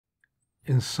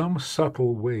in some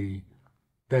subtle way,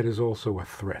 that is also a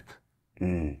threat.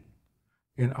 Mm.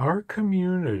 In our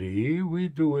community, we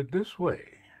do it this way.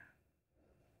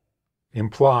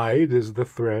 Implied is the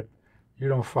threat. You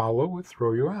don't follow, we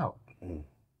throw you out. Mm.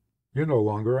 You're no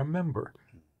longer a member.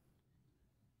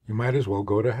 You might as well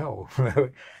go to hell.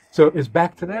 So it's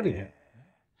back to that again.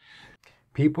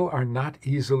 People are not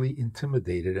easily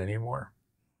intimidated anymore.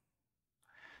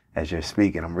 As you're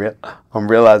speaking, I'm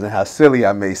realizing how silly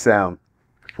I may sound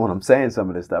when I'm saying some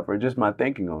of this stuff, or just my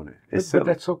thinking on it. It's But silly.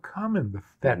 that's so common,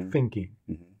 that thinking.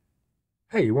 Mm-hmm.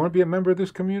 Hey, you want to be a member of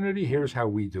this community? Here's how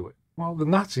we do it. Well, the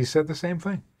Nazis said the same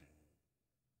thing.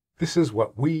 This is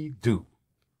what we do.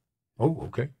 Oh,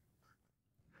 okay.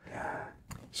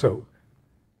 So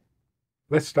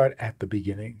let's start at the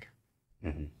beginning.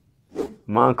 Mm-hmm.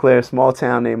 Montclair, small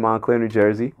town named Montclair, New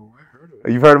Jersey. Oh, I heard of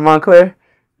it. You've heard of Montclair?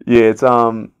 Yeah, it's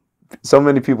so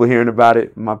many people hearing about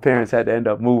it. My parents had to end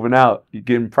up moving out,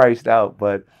 getting priced out,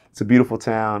 but it's a beautiful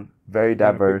town, very Got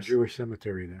a big diverse. Jewish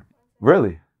cemetery there.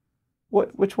 Really?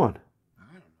 Which one?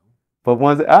 I don't know. But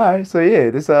one's all right. So yeah,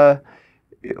 this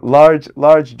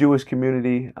large Jewish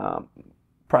community.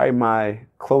 Probably my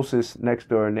closest next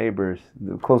door neighbors,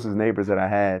 the closest neighbors that I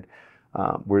had,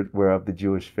 were of the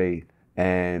Jewish faith,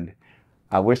 and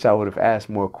I wish I would have asked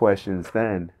more questions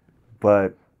then,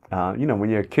 but when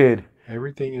you're a kid,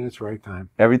 Everything in its right time.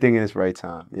 everything in its right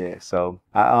time. Yeah. So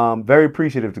I'm very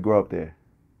appreciative to grow up there.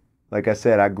 Like I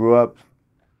said, I grew up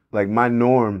like my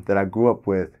norm that I grew up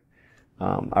with.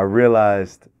 I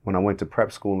realized when I went to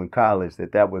prep school and college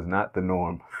that was not the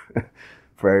norm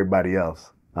for everybody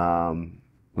else.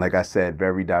 Like I said,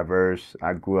 very diverse.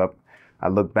 I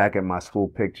look back at my school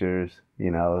pictures,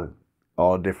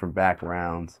 all different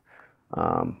backgrounds.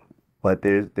 But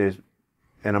there's,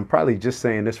 and I'm probably just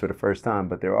saying this for the first time,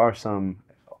 but there are some,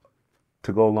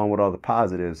 to go along with all the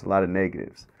positives, a lot of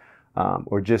negatives,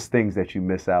 or just things that you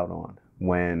miss out on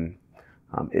when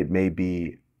it may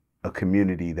be a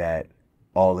community that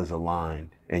all is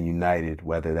aligned and united,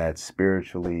 whether that's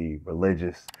spiritually,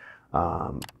 religious,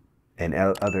 and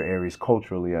other areas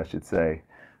culturally, I should say.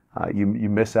 You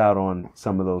miss out on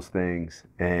some of those things,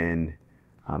 and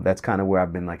that's kind of where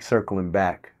I've been like circling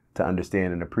back to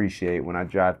understand and appreciate when I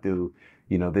drive through,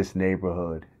 this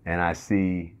neighborhood and I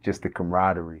see just the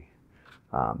camaraderie.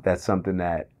 That's something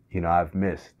that I've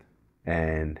missed,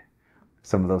 and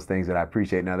some of those things that I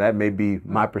appreciate. Now that may be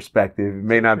my perspective. It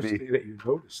may not be. Interesting that you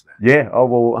noticed that. Yeah. Oh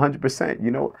well, 100%.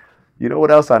 You know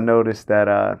what else I noticed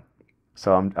that.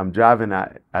 So I'm driving.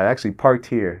 I actually parked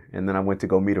here, and then I went to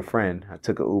go meet a friend. I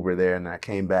took an Uber there, and I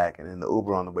came back, and in the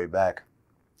Uber on the way back,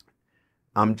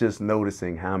 I'm just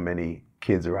noticing how many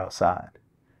kids are outside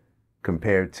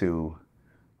compared to,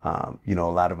 a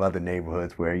lot of other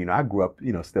neighborhoods where, I grew up,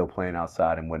 still playing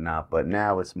outside and whatnot. But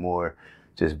now it's more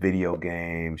just video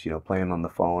games, playing on the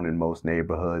phone in most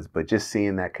neighborhoods. But just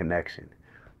seeing that connection,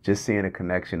 just seeing a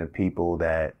connection of people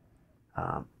that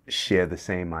share the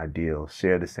same ideals,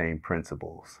 share the same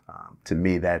principles. To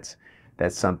me, that's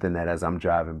something that as I'm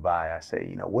driving by, I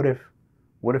say, what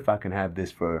if I can have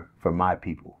this for my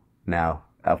people? Now,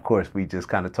 of course, we just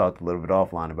kind of talked a little bit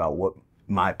offline about what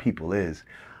my people is.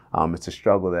 It's a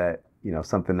struggle that,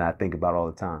 something that I think about all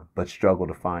the time, but struggle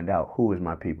to find out who is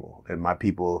my people. And my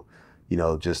people,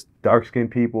 just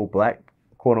dark-skinned people, black,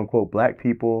 quote unquote, black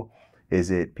people. Is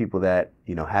it people that,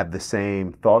 have the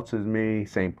same thoughts as me,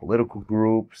 same political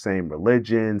group, same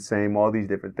religion, same all these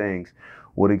different things?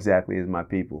 What exactly is my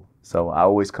people? So I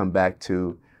always come back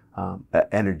to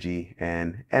energy,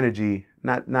 and energy,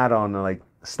 not on the like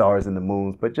stars and the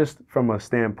moons, but just from a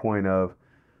standpoint of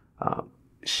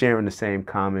sharing the same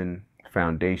common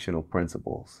foundational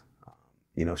principles,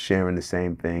 sharing the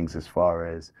same things as far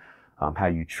as how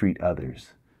you treat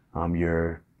others,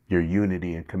 your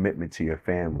unity and commitment to your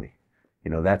family.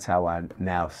 That's how I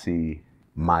now see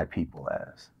my people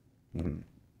as. Mm-hmm.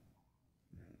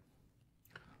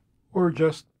 Or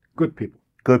just good people.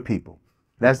 Good people.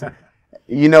 That's,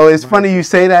 it's funny you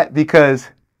say that because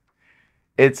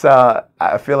it's,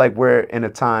 I feel like we're in a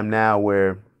time now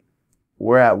where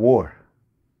we're at war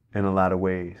in a lot of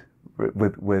ways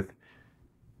with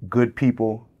good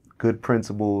people, good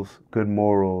principles, good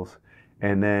morals,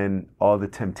 and then all the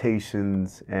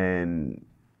temptations and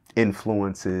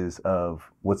influences of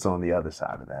what's on the other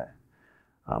side of that.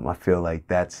 I feel like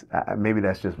maybe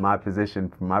that's just my position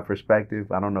from my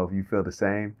perspective. I don't know if you feel the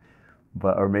same,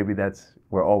 or maybe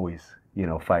we're always,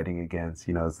 fighting against,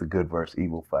 it's the good versus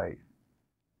evil fight.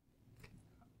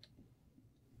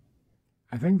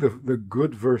 I think the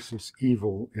good versus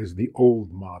evil is the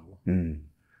old model. Mm.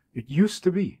 It used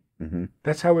to be. Mm-hmm.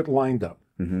 That's how it lined up.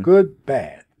 Mm-hmm. Good,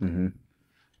 bad. Mm-hmm.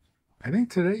 I think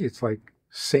today it's like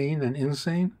sane and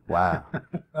insane. Wow.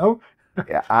 No,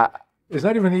 Yeah, it's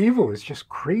not even evil. It's just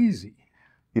crazy.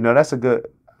 that's a good.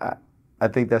 I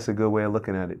think that's a good way of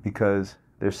looking at it because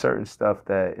there's certain stuff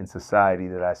that in society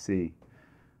that I see.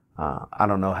 I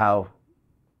don't know how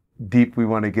deep we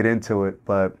want to get into it,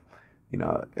 but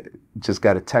just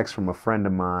got a text from a friend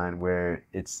of mine where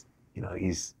it's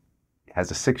he's has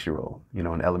a 6-year-old in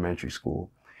elementary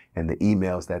school, and the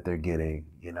emails that they're getting,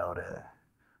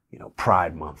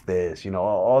 Pride Month, this,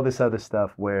 all this other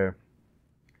stuff where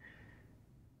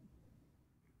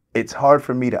it's hard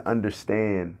for me to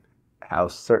understand how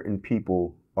certain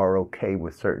people are okay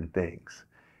with certain things,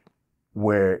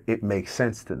 where it makes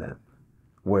sense to them,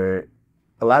 where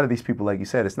a lot of these people, like you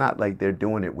said, it's not like they're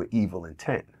doing it with evil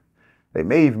intent. They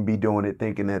may even be doing it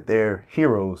thinking that they're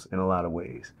heroes in a lot of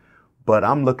ways. But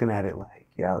I'm looking at it like,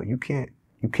 you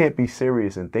can't be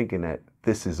serious in thinking that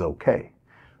this is okay.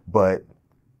 But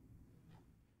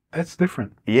That's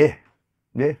different. yeah.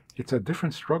 It's a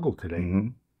different struggle today. Mm-hmm.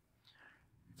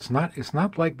 It's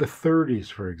not like the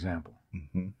 30s, for example,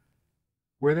 Mm-hmm.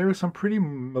 where there were some pretty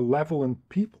malevolent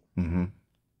people. Mm-hmm.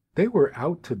 They were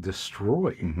out to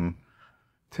destroy. Mm-hmm.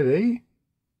 Today,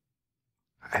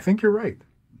 I think you're right.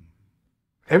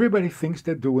 Everybody thinks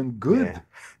they're doing good. Yeah.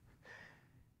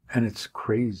 And it's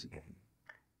crazy.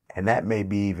 And that may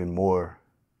be even more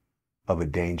of a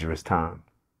dangerous time,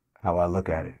 how I look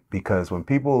at it. Because when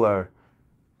people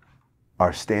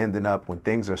are standing up, when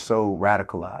things are so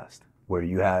radicalized, where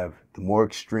you have the more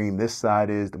extreme this side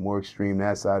is, the more extreme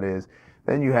that side is,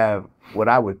 then you have what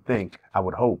I would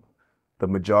hope, the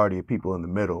majority of people in the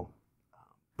middle,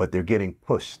 but they're getting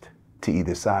pushed to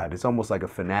either side. It's almost like a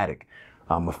fanatic,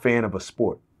 a fan of a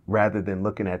sport, rather than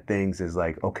looking at things as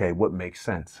like, okay, what makes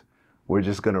sense? We're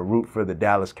just going to root for the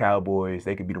Dallas Cowboys.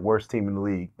 They could be the worst team in the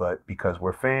league, but because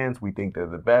we're fans, we think they're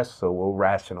the best, so we'll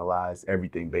rationalize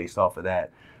everything based off of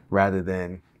that, rather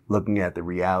than looking at the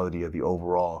reality of the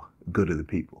overall good of the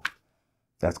people.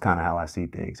 That's kind of how I see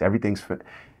things. Everything's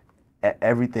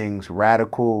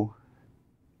radical.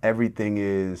 Everything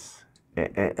is,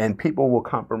 and people will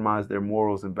compromise their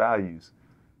morals and values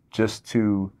just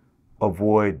to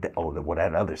avoid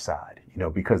that other side,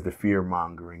 because the fear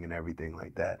mongering and everything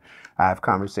like that. I have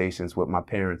conversations with my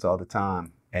parents all the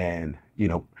time, and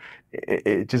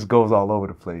it just goes all over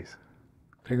the place.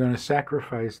 They're going to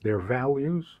sacrifice their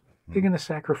values. They're going to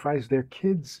sacrifice their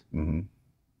kids. Mm-hmm.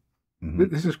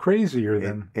 Mm-hmm. This is crazier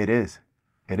than... It is.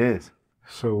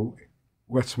 So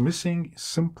what's missing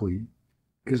simply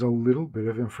is a little bit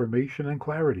of information and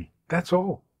clarity. That's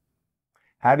all.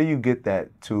 How do you get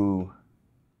that to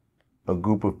a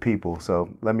group of people?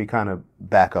 So let me kind of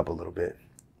back up a little bit.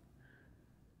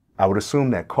 I would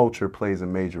assume that culture plays a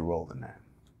major role in that.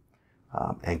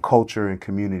 And culture and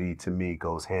community, to me,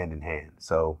 goes hand in hand.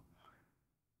 So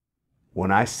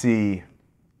when I see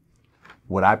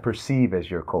what I perceive as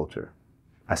your culture,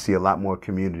 I see a lot more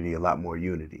community, a lot more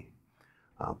unity.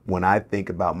 When I think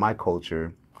about my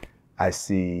culture, I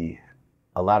see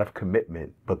a lot of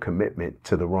commitment, but commitment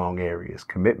to the wrong areas,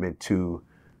 commitment to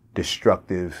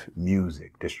destructive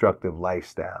music, destructive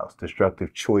lifestyles,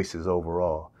 destructive choices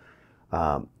overall.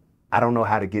 I don't know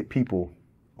how to get people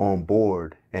on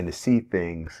board and to see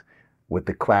things with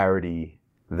the clarity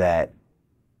that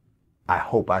I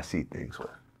hope I see things with.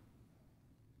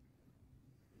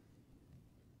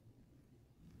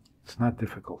 It's not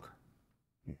difficult.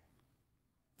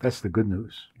 That's the good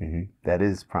news. Mm-hmm. That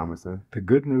is promising. The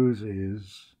good news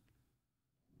is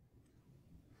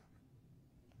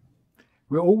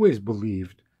we always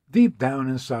believed deep down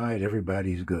inside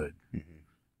everybody's good. Mm-hmm.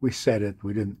 We said it.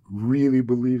 We didn't really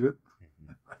believe it.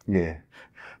 Yeah.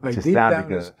 Like Just deep sounded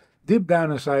good. Deep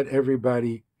down inside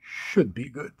everybody should be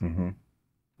good. Mm-hmm.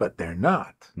 But they're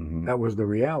not. Mm-hmm. That was the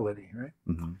reality, right?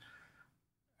 Mm-hmm.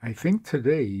 I think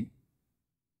today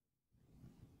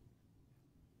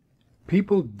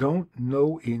people don't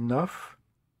know enough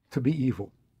to be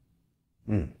evil.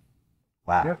 Mm.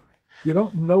 Wow. Yeah. You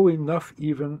don't know enough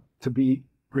even to be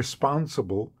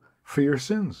responsible for your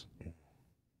sins.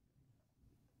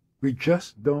 We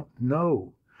just don't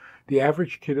know. The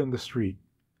average kid in the street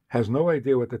has no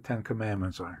idea what the 10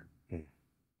 Commandments are.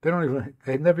 Mm.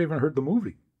 They've never even heard the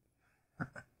movie.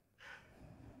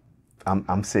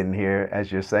 I'm sitting here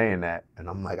as you're saying that, and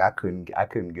I'm like, I couldn't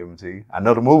give them to you. I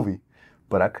know the movie,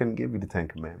 but I couldn't give you the 10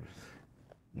 Commandments.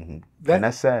 Mm-hmm. And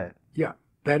that's sad. Yeah,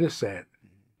 that is sad.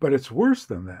 But it's worse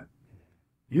than that.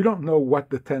 You don't know what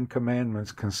the 10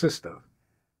 Commandments consist of.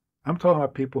 I'm talking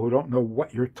about people who don't know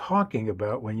what you're talking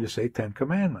about when you say 10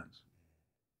 Commandments.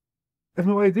 They have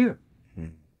no idea.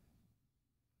 Mm-hmm.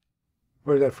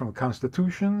 Or is that from the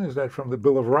Constitution? Is that from the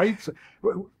Bill of Rights?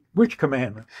 Which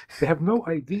commandment? They have no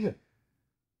idea.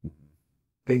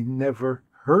 They never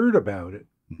heard about it.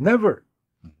 Never.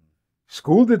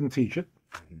 School didn't teach it.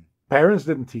 Parents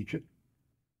didn't teach it.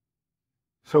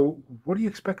 So what do you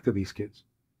expect of these kids?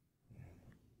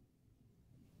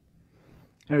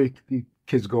 The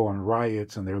kids go on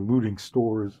riots and they're looting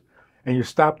stores, and you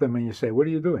stop them and you say, "What are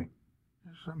you doing?"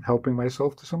 "I'm helping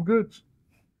myself to some goods."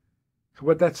 So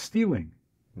what? That's stealing.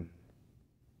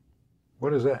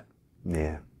 What is that?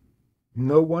 Yeah.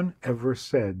 No one ever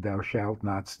said, "Thou shalt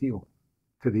not steal,"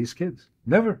 to these kids.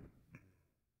 Never.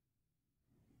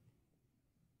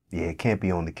 Yeah, it can't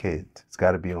be on the kids. It's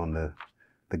got to be on the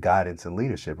guidance and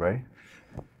leadership, right?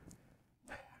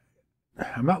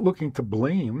 I'm not looking to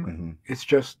blame. It's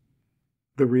just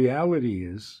the reality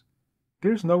is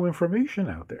there's no information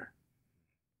out there.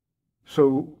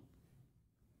 So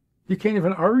you can't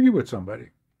even argue with somebody.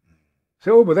 Say,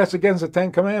 "Oh, but that's against the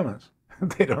Ten Commandments."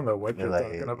 They don't know what you're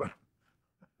talking about.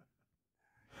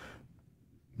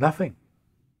 Nothing.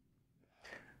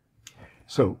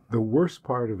 So the worst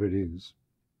part of it is,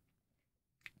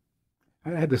 I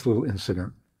had this little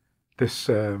incident.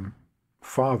 This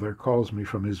father calls me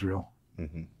from Israel.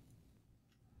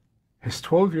 His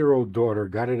 12-year-old daughter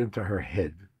got it into her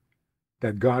head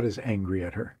that God is angry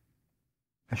at her.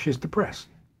 And she's depressed.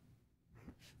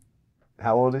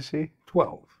 How old is she?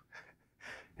 12.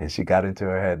 And she got into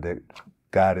her head that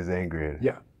God is angry at her.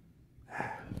 Yeah.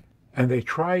 And they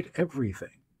tried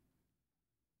everything.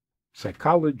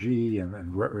 Psychology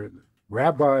and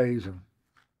rabbis. And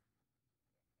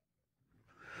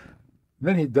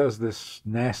then he does this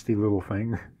nasty little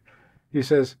thing. He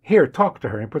says, "Here, talk to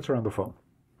her," and puts her on the phone.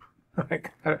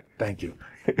 Like, thank you.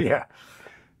 Yeah.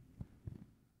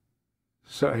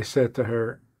 So I said to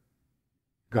her,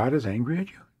 "God is angry at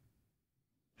you?"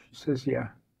 She says,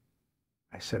 "Yeah."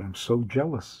 I said, "I'm so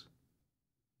jealous."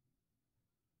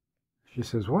 She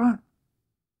says, "What?"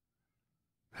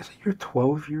 I said, "You're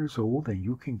 12 years old and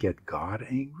you can get God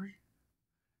angry?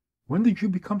 When did you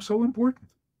become so important?"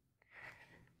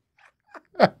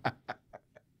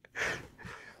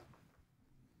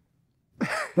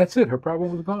 That's it. Her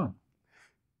problem was gone.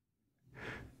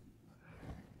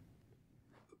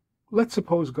 Let's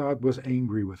suppose God was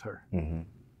angry with her.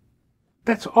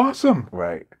 That's awesome.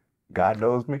 Right. God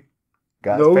knows me.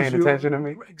 God's paying attention to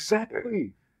me.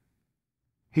 Exactly.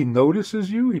 He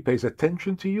notices you. He pays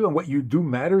attention to you. And what you do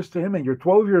matters to him. And you're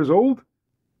 12 years old.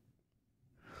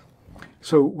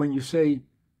 So when you say,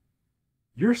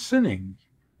 "You're sinning,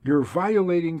 you're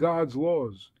violating God's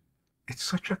laws," it's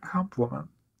such a compliment.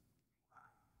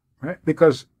 Right?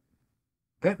 Because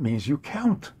that means you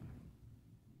count.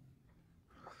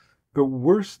 The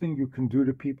worst thing you can do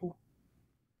to people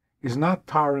is not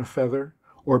tar and feather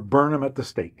or burn them at the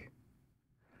stake.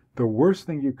 The worst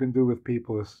thing you can do with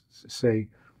people is say,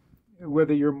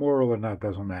 "Whether you're moral or not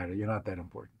doesn't matter. You're not that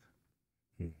important."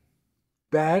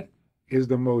 That is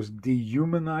the most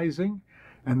dehumanizing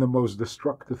and the most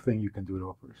destructive thing you can do to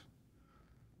a person.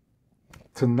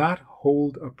 To not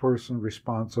hold a person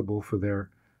responsible for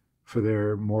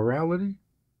their morality,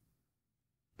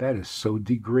 that is so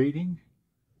degrading.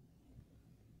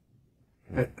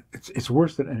 It's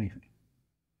worse than anything.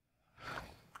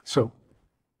 So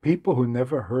people who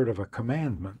never heard of a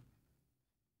commandment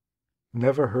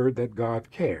never heard that God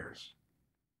cares.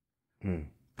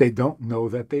 They don't know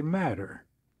that they matter.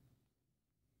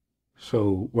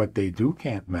 So what they do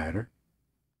can't matter.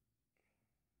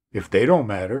 If they don't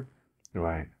matter,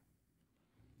 Right.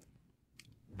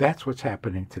 That's what's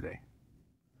happening today.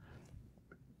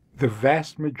 The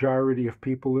vast majority of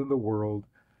people in the world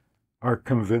are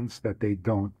convinced that they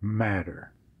don't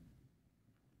matter.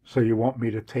 So you want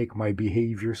me to take my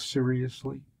behavior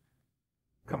seriously?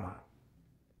 Come on.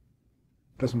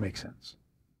 Doesn't make sense.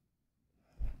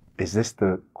 Is this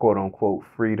the quote unquote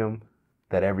freedom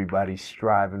that everybody's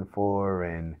striving for,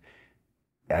 and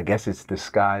I guess it's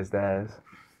disguised as?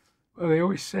 Well, they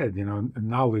always said,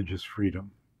 knowledge is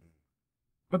freedom,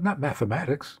 but not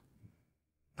mathematics.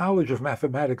 Knowledge of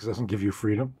mathematics doesn't give you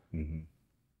freedom.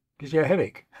 Gives you a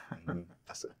headache.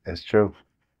 That's true.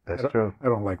 That's true. I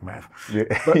don't like math. Yeah,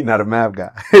 you're not a math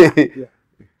guy. Yeah.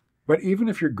 But even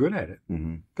if you're good at it,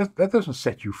 that doesn't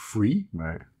set you free.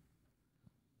 Right.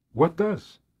 What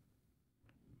does?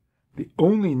 The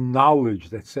only knowledge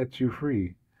that sets you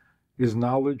free is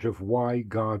knowledge of why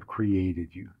God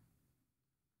created you.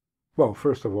 Well,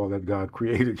 first of all, that God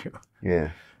created you.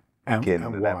 Yeah. And Into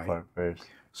why. that part first.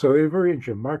 So it's very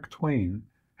interesting. Mark Twain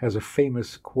has a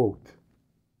famous quote,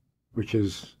 which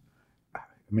is,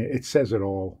 it says it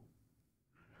all.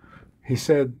 He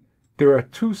said, "There are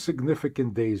two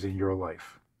significant days in your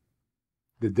life.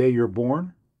 The day you're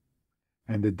born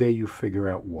and the day you figure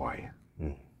out why.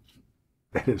 Mm.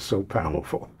 That is so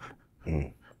powerful.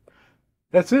 Mm.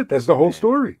 That's it. That's the whole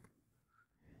story.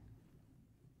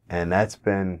 And that's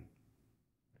been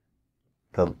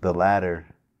the latter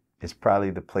is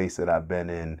probably the place that I've been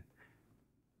in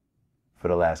for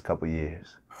the last couple of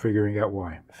years. Figuring out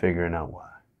why. Figuring out why.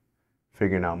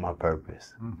 Figuring out my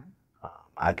purpose. Mm-hmm.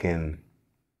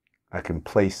 I can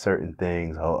place certain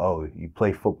things. Oh, you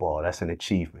play football. That's an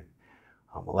achievement.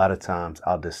 A lot of times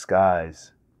I'll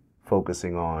disguise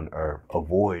focusing on or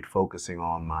avoid focusing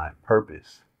on my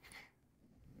purpose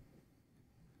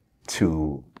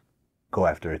to go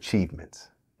after achievements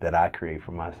that I create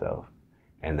for myself,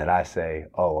 and that I say,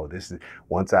 oh, this is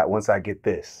once I get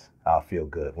this, I'll feel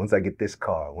good. Once I get this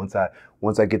car, once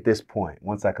I get this point,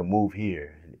 once I can move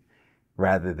here,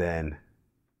 rather than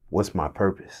what's my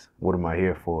purpose? What am I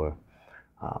here for?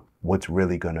 What's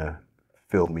really gonna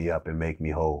fill me up and make me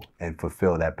whole and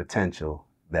fulfill that potential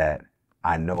that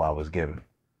I know I was given?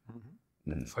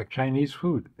 Mm-hmm. It's like Chinese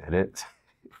food. That it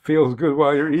Feels good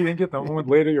while you're eating it. The moment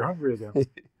later, you're hungry again.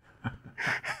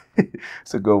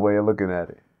 It's a good way of looking at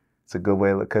it. It's a good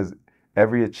way because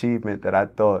every achievement that I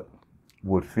thought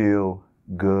would feel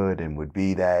good and would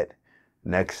be that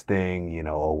next thing,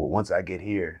 oh, well, once I get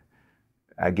here,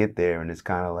 I get there and it's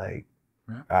kind of like,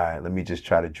 all right, let me just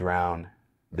try to drown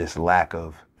this lack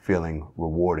of feeling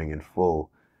rewarding and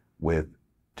full with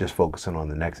just focusing on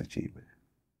the next achievement.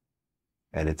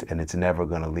 And it's never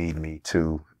going to lead me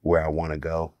to where I want to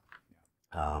go,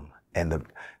 and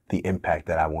the impact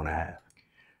that I want to have.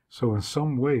 So in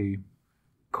some way,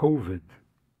 COVID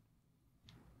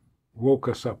woke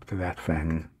us up to that fact.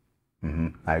 Mm-hmm. Mm-hmm.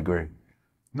 I agree.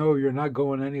 No, you're not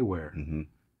going anywhere. Mm-hmm.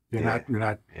 You're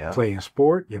not playing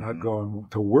sport. You're not going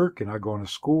to work. You're not going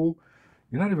to school.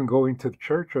 You're not even going to the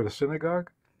church or the synagogue.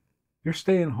 You're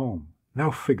staying home. Now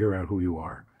figure out who you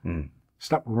are. Mm.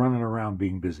 Stop running around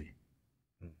being busy.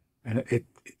 And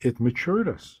it matured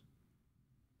us.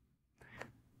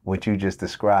 What you just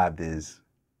described is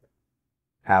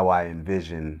how I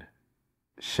envision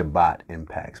Shabbat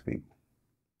impacts people.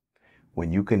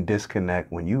 When you can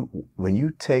disconnect, when you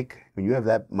have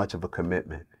that much of a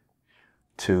commitment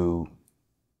to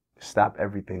stop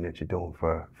everything that you're doing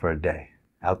for a day,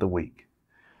 out the week,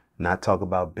 not talk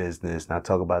about business, not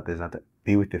talk about this,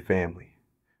 be with your family.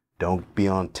 Don't be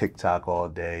on TikTok all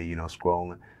day,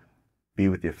 scrolling. Be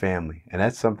with your family. And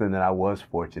that's something that I was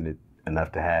fortunate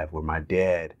enough to have, where my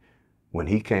dad, when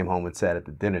he came home and sat at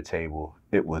the dinner table,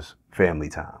 it was family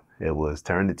time. It was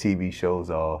turn the TV shows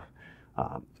off.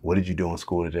 What did you do in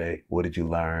school today? What did you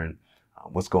learn?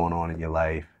 What's going on in your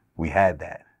life? We had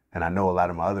that. And I know a lot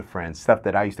of my other friends, stuff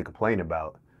that I used to complain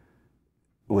about,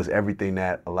 was everything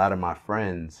that a lot of my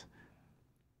friends,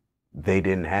 they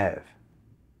didn't have.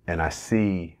 And I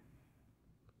see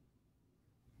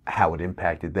how it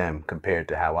impacted them compared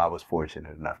to how I was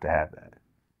fortunate enough to have that.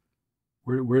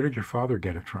 Where did your father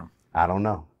get it from? I don't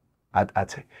know.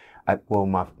 Well,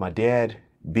 my dad,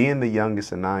 being the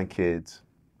youngest of 9 kids,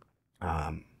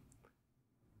 I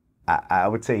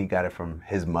would say he got it from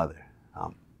his mother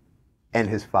and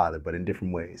his father, but in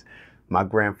different ways. My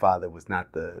grandfather was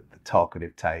not the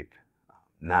talkative type,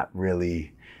 not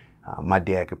really. My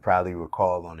dad could probably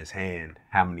recall on his hand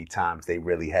how many times they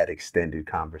really had extended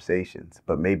conversations,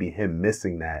 but maybe him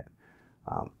missing that,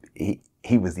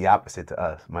 he was the opposite to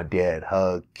us. My dad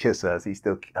hugged, kiss us. He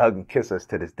still hug and kiss us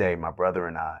to this day, my brother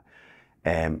and I.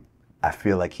 And I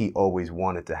feel like he always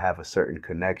wanted to have a certain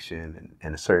connection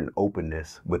and a certain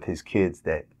openness with his kids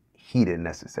that he didn't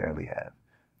necessarily have.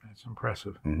 That's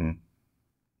impressive. Mm-hmm.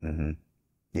 Mm-hmm.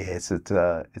 Yeah,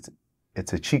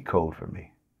 it's a cheat code for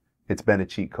me. It's been a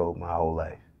cheat code my whole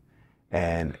life.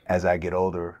 And as I get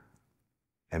older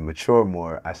and mature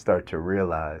more, I start to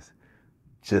realize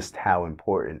just how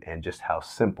important and just how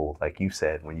simple, like you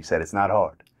said, when you said it's not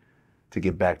hard to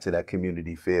get back to that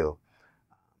community feel.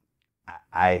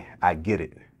 I get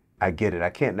it. I get it. I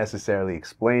can't necessarily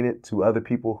explain it to other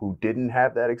people who didn't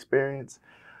have that experience,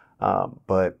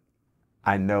 but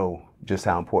I know just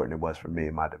how important it was for me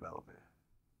in my development.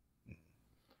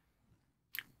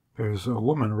 There's a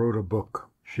woman wrote a book.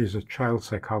 She's a child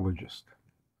psychologist.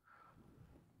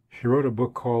 She wrote a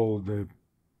book called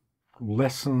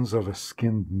Lessons of a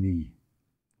Skinned Knee.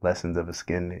 Lessons of a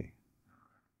Skinned Knee.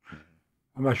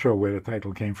 I'm not sure where the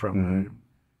title came from. Mm-hmm.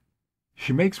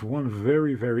 She makes one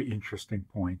very, very interesting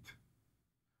point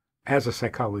as a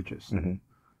psychologist. Mm-hmm.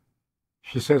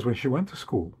 She says when she went to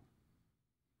school,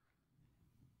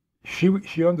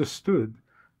 she understood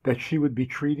that she would be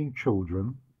treating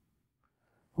children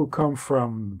who come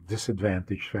from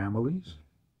disadvantaged families,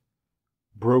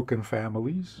 broken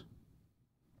families,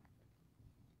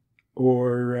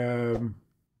 or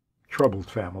troubled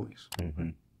families. Mm-hmm.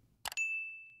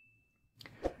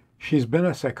 She's been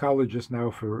a psychologist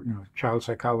now for, child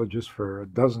psychologist for a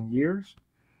dozen years.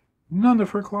 None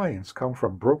of her clients come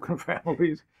from broken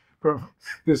families, from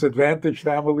disadvantaged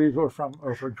families, or from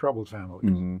troubled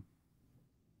families. Mm-hmm.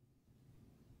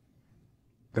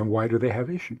 Then why do they have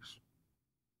issues?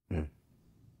 Mm.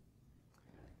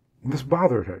 And this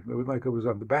bothered her. It was like it was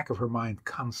on the back of her mind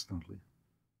constantly.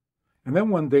 And then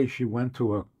one day she went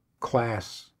to a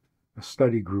class, a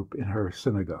study group in her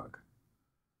synagogue,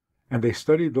 and they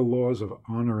studied the laws of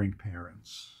honoring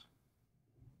parents.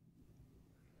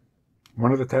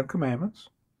 One of the 10 Commandments.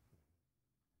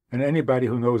 And anybody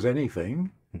who knows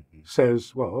anything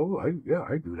says, well, I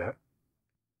do that.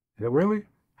 I said, really?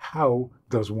 How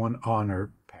does one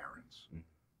honor parents?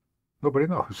 Nobody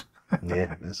knows.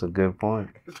 Yeah, that's a good point.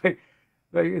 It's like,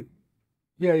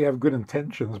 yeah, you have good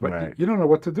intentions, but Right. you don't know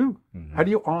what to do. Mm-hmm. How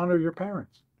do you honor your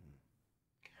parents?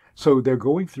 So they're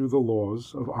going through the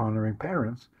laws of honoring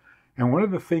parents. And one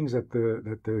of the things that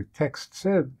the text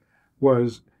said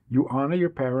was, you honor your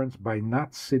parents by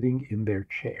not sitting in their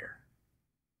chair.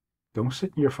 Don't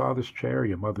sit in your father's chair or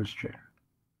your mother's chair,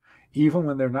 even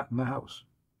when they're not in the house.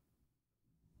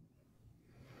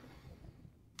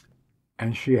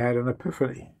 And she had an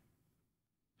epiphany.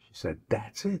 She said,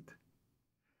 that's it.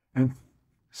 And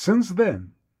since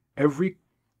then, every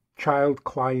child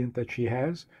client that she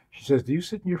has, she says, do you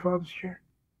sit in your father's chair?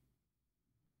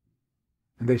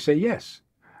 And they say, yes.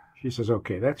 She says,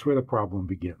 okay, that's where the problem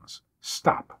begins.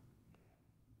 Stop.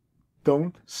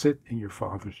 Don't sit in your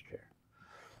father's chair.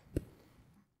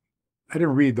 I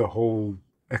didn't read the whole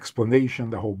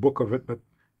explanation, the whole book of it, but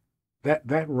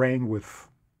that rang with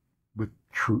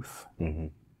truth. Mm-hmm.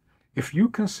 If you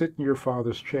can sit in your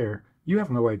father's chair, you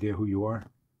have no idea who you are.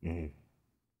 Mm-hmm.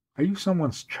 Are you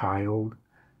someone's child?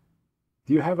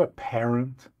 Do you have a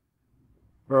parent?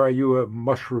 Or are you a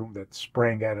mushroom that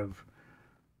sprang out of...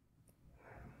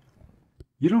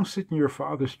 You don't sit in your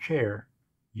father's chair,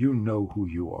 you know who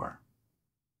you are.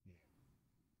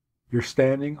 You're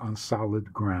standing on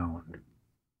solid ground.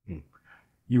 Mm.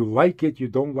 You like it, you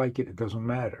don't like it, it doesn't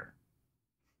matter.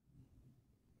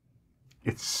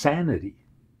 It's sanity.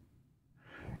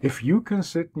 If you can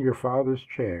sit in your father's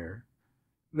chair,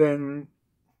 then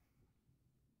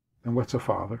what's a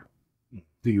father?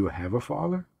 Do you have a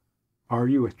father? Are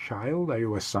you a child? Are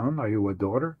you a son? Are you a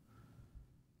daughter?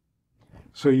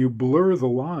 So you blur the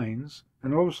lines,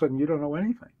 and all of a sudden you don't know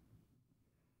anything.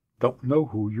 Don't know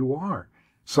who you are.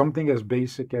 Something as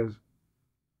basic as...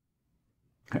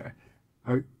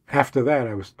 After that,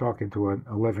 I was talking to an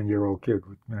 11-year-old kid,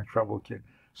 a troubled kid.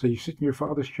 So you sit in your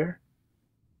father's chair?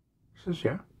 He says,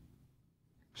 yeah.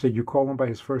 I said, you call him by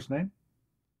his first name?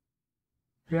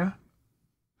 Yeah.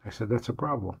 I said, that's a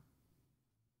problem.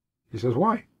 He says,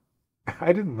 why?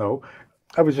 I didn't know.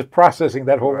 I was just processing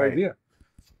that whole Right. idea.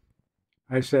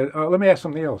 I said, let me ask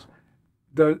something else.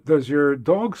 Does your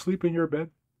dog sleep in your bed?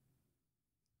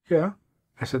 Yeah.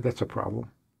 I said, that's a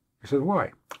problem. He said,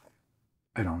 why?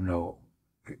 I don't know.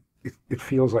 It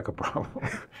feels like a problem.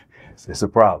 It's a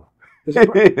problem.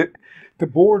 The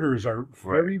borders are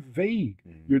very vague.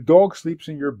 Mm-hmm. Your dog sleeps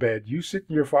in your bed. You sit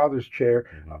in your father's chair.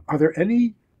 Mm-hmm. Are there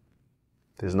any...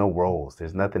 There's no roles.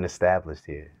 There's nothing established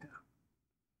here.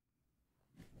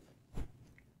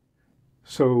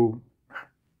 So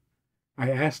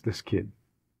I asked this kid,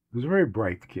 he was a very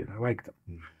bright kid. I liked him.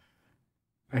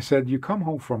 Mm-hmm. I said, you come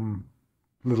home from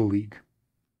Little League.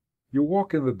 You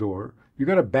walk in the door. You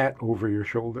got a bat over your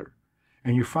shoulder.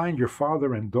 And you find your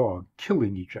father and dog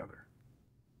killing each other.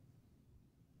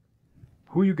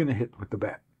 Who are you going to hit with the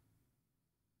bat?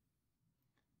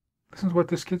 Listen to what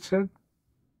this kid said.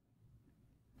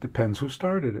 Depends who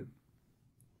started it.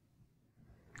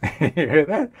 You hear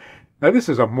that? Now this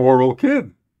is a moral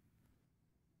kid.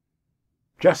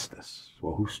 Justice.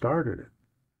 Well, who started it?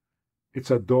 It's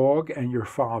a dog and your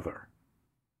father.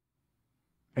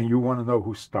 And you want to know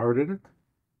who started it?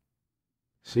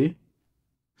 See?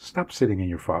 Stop sitting in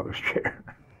your father's chair.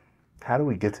 How do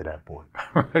we get to that point?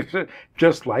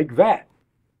 Just like that.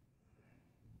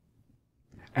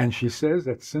 And she says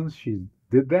that since she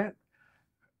did that,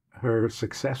 her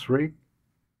success rate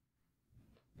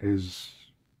is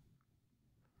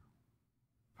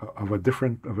of a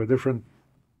different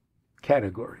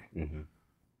category. Mm-hmm.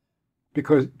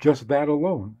 Because just that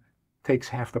alone takes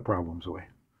half the problems away.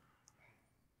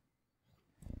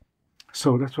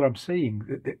 So that's what I'm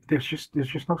saying. There's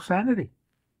just no sanity.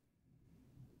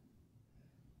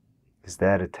 Is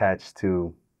that attached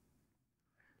to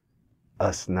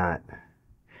us not?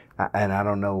 And I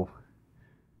don't know.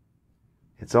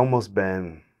 It's almost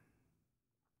been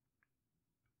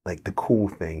like the cool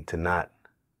thing to not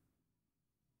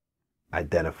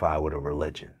identify with a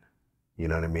religion. You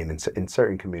know what I mean? In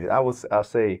certain communities, I'll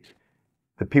say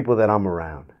the people that I'm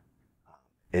around,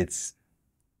 it's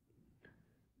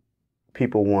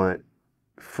people want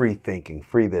free thinking,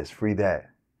 free this, free that.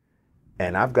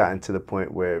 And I've gotten to the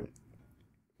point where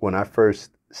when I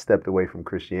first stepped away from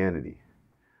Christianity,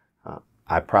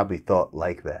 I probably thought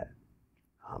like that.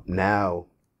 Now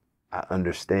I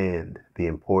understand the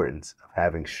importance of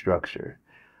having structure.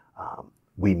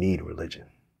 We need religion.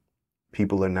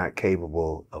 People are not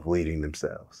capable of leading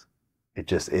themselves. It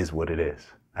just is what it is.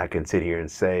 I can sit here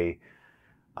and say,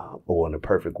 oh, in a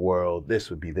perfect world, this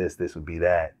would be this would be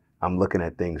that. I'm looking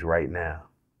at things right now.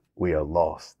 We are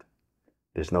lost.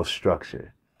 There's no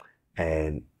structure.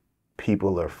 And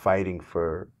people are fighting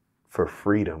for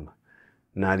freedom,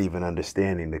 not even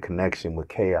understanding the connection with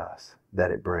chaos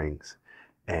that it brings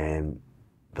and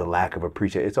the lack of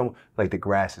appreciation. It's almost like the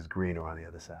grass is greener on the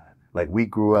other side. Like we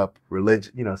grew up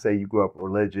religious, say you grew up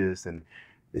religious and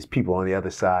there's people on the other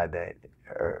side that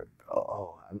are,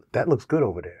 oh, that looks good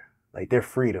over there. Like their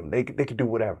freedom, they could do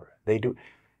whatever they do.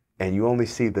 And you only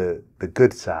see the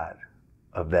good side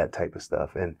of that type of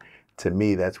stuff. And to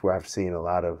me, that's where I've seen a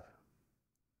lot of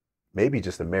maybe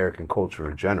just American culture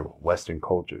in general, Western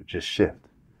culture just shift.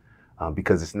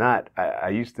 Because it's not, I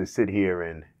used to sit here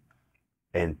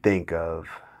and think of,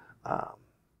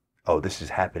 oh, this is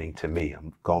happening to me.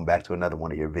 I'm going back to another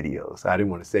one of your videos. I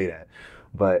didn't want to say that,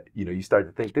 but you start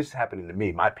to think this is happening to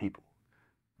me, my people.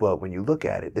 But when you look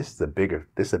at it, this is a bigger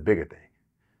thing.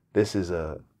 This is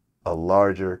a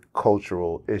larger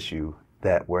cultural issue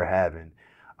that we're having.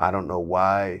 I don't know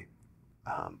why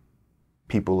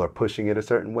people are pushing it a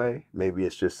certain way. Maybe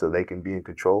it's just so they can be in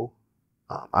control.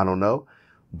 I don't know.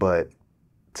 But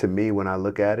to me, when I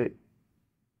look at it,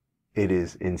 it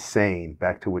is insane.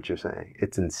 Back to what you're saying.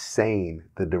 It's insane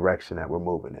the direction that we're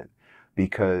moving in.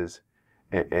 Because,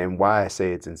 and why I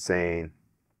say it's insane,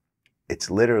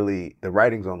 it's literally the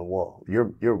writing's on the wall.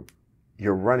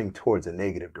 You're running towards a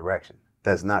negative direction.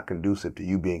 That's not conducive to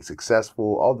you being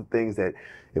successful. All the things that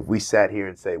if we sat here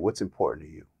and say, what's important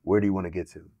to you? Where do you want to get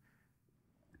to?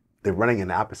 They're running in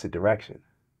the opposite direction.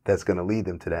 That's going to lead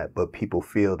them to that. But people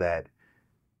feel that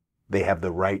they have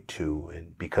the right to,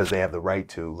 and because they have the right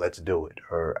to, let's do it.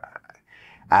 Or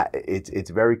it's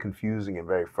very confusing and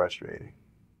very frustrating.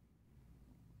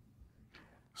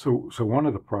 So one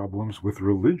of the problems with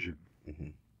religion,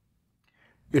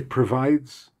 it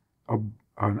provides a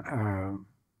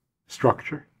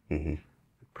structure, it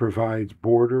provides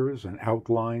borders and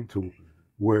outline to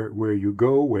where you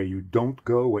go, where you don't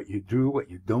go, what you do,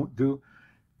 what you don't do.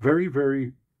 Very,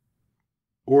 very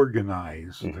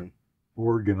organized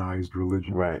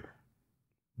religion. Right.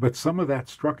 But some of that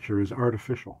structure is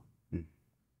artificial,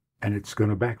 and it's going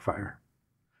to backfire.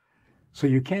 So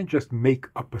you can't just make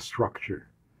up a structure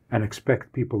and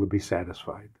expect people to be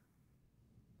satisfied.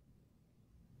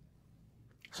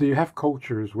 So you have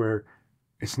cultures where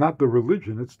it's not the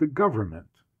religion, it's the government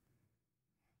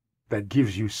that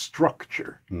gives you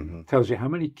structure, tells you how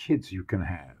many kids you can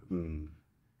have,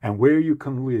 and where you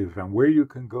can live, and where you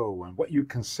can go, and what you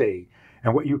can say,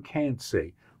 and what you can't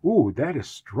say. Ooh, that is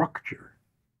structure.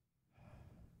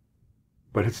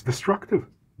 But it's destructive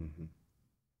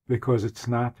because it's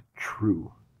not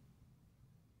true.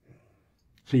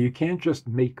 So you can't just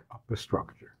make up a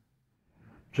structure,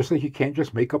 just like you can't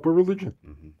just make up a religion.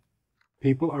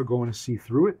 People are going to see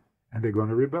through it, and they're going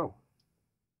to rebel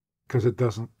because it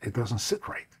doesn't sit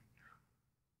right.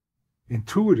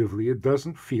 Intuitively, it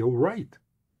doesn't feel right.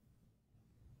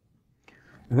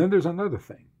 And then there's another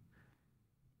thing.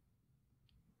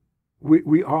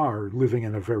 We are living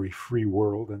in a very free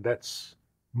world, and that's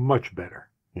much better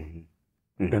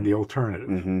than the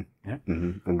alternative. Yeah?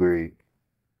 Agreed.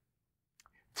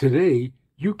 Today,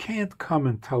 you can't come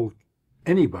and tell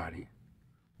anybody,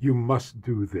 you must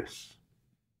do this.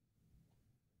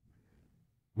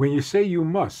 When you say you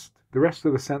must, the rest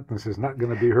of the sentence is not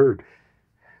going to be heard.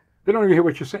 They don't even hear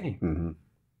what you're saying.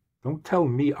 Don't tell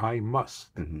me I must.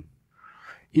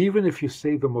 Even if you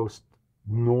say the most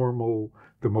normal,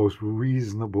 the most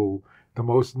reasonable, the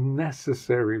most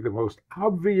necessary, the most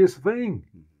obvious thing.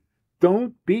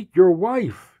 Don't beat your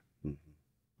wife.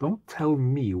 Don't tell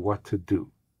me what to do.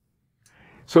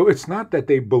 So it's not that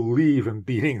they believe in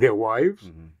beating their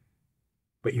wives,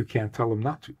 but you can't tell them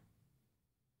not to.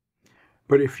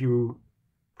 But if you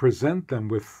present them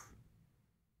with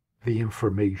the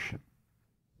information,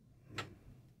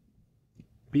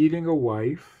 beating a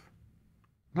wife,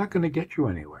 not going to get you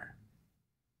anywhere.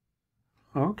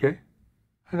 Okay.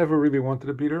 I never really wanted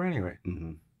to beat her anyway.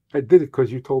 I did it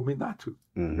because you told me not to.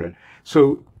 Right?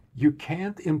 So You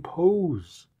can't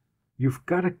impose. You've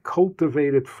got to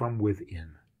cultivate it from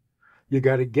within. You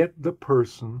got to get the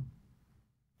person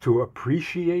to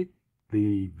appreciate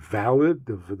the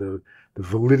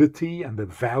validity and the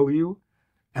value,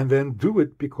 and then do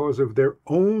it because of their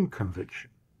own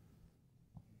conviction.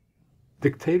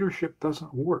 Dictatorship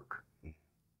doesn't work.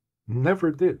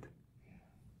 Never did.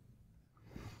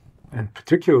 And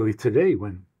particularly today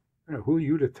when, who are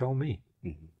you to tell me?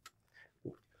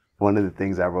 One of the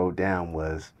things I wrote down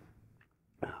was,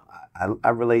 I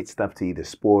relate stuff to either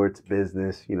sports,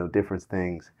 business, different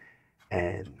things.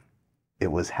 And it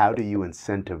was, how do you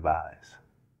incentivize?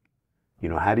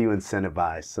 How do you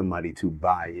incentivize somebody to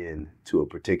buy in to a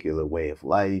particular way of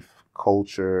life,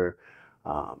 culture,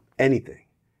 anything?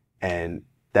 And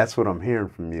that's what I'm hearing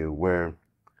from you, where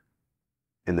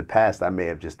in the past I may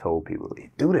have just told people,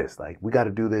 do this, like, we got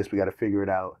to do this, we got to figure it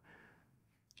out.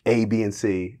 A, B, and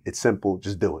C, it's simple,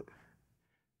 just do it.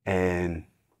 And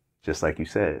just like you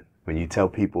said, when you tell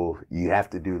people you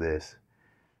have to do this,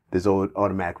 there's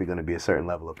automatically going to be a certain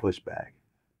level of pushback.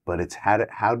 But it's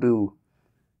how do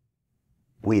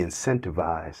we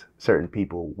incentivize certain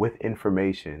people with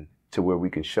information to where we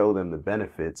can show them the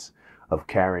benefits of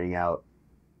carrying out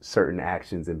certain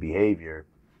actions and behavior,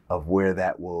 of where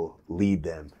that will lead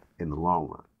them in the long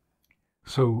run.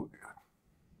 So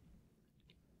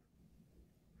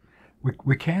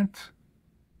we can't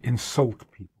insult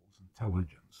people's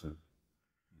intelligence.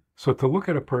 So to look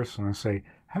at a person and say,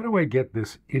 how do I get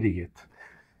this idiot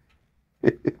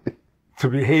to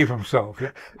behave himself?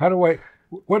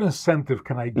 What incentive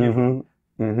can I give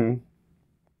him?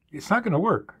 It's not going to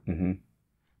work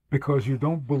because you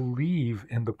don't believe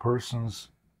in the person's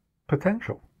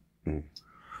potential.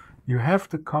 You have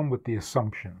to come with the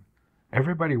assumption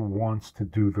everybody wants to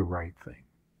do the right thing.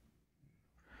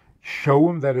 Show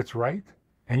him that it's right,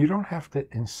 and you don't have to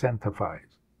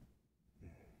incentivize.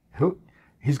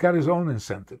 He's got his own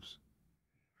incentives.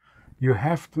 You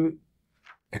have to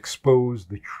expose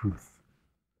the truth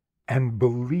and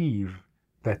believe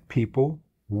that people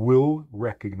will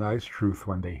recognize truth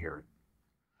when they hear it.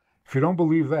 If you don't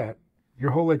believe that,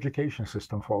 your whole education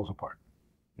system falls apart.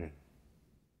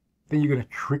 Then you're going to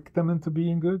trick them into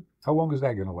being good? How long is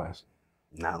that going to last?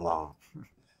 Not long.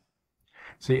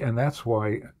 See, and that's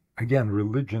why, again,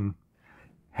 religion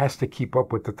has to keep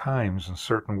up with the times in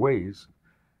certain ways.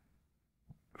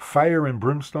 Fire and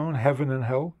brimstone, heaven and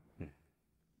hell.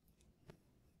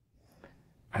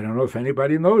 I don't know if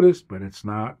anybody noticed, but it's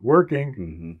not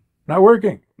working. Not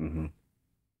working.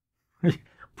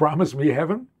 Promise me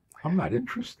heaven? I'm not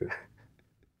interested.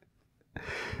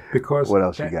 Because what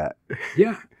else you got?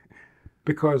 Yeah.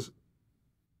 Because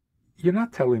you're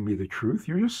not telling me the truth.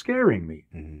 You're just scaring me.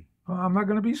 Well, I'm not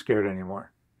going to be scared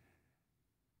anymore.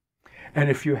 And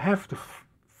if you have to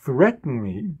threaten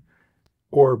me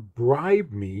or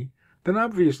bribe me, then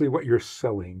obviously what you're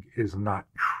selling is not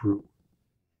true.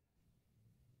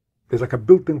 There's like a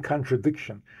built-in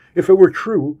contradiction. If it were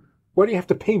true, why do you have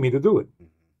to pay me to do it?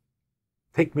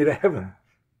 Take me to heaven.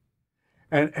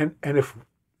 And if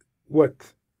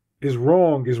what is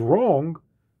wrong,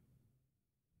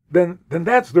 then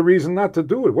that's the reason not to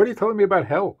do it. What are you telling me about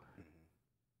hell?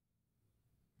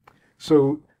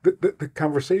 So the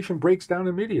conversation breaks down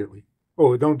immediately.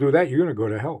 Oh, don't do that, you're going to go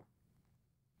to hell.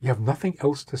 You have nothing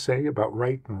else to say about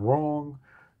right and wrong,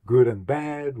 good and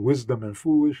bad, wisdom and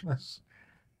foolishness.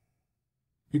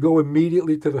 You go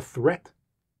immediately to the threat.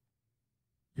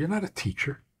 You're not a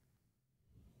teacher.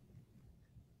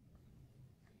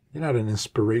 You're not an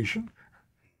inspiration.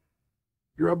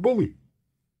 You're a bully.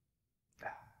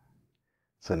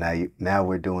 So now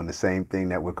we're doing the same thing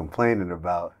that we're complaining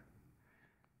about.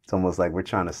 It's almost like we're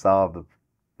trying to solve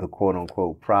the quote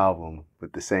unquote problem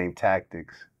with the same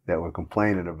tactics that we're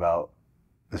complaining about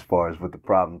as far as what the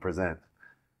problem presents.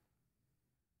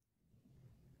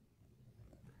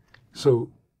 So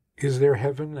is there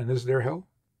heaven and is there hell?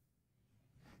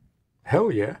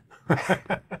 Hell yeah.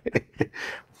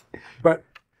 But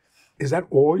is that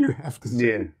all you have to say?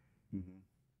 Yeah.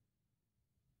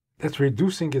 That's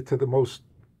reducing it to the most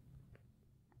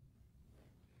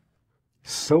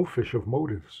selfish of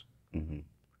motives.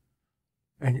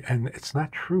 And it's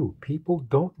not true. People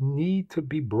don't need to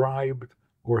be bribed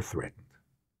or threatened.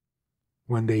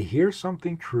 When they hear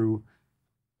something true,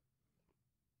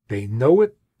 they know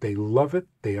it, they love it,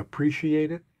 they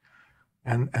appreciate it,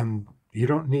 and you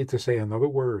don't need to say another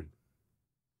word.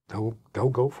 They'll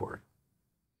go for it.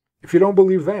 If you don't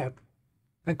believe that,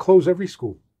 then close every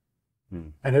school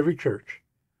and every church.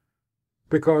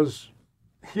 Because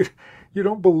you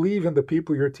don't believe in the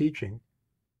people you're teaching.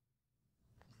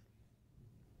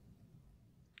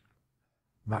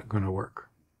 Not going to work.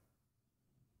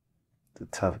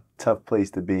 It's a tough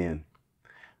place to be in.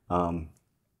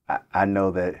 I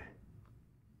know that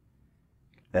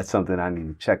that's something I need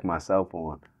to check myself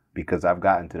on, because I've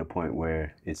gotten to the point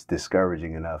where it's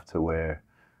discouraging enough to where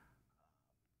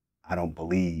I don't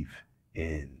believe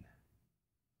in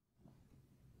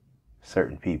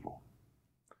certain people.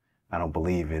 I don't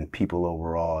believe in people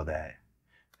overall, that,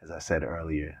 as I said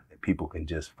earlier, that people can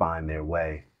just find their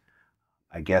way.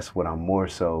 I guess what I'm more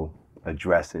so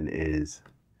addressing is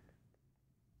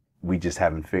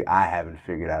I haven't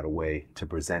figured out a way to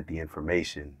present the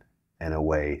information in a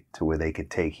way to where they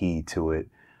could take heed to it,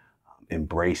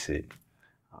 embrace it,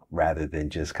 rather than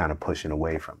just kind of pushing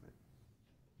away from it.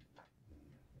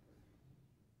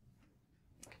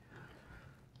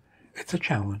 It's a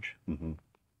challenge. Mm-hmm.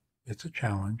 It's a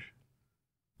challenge,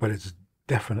 but it's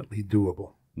definitely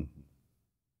doable. Mm-hmm.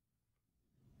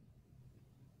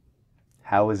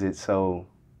 How is it so?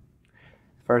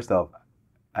 First off,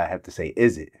 I have to say,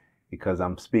 is it? Because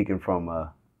I'm speaking from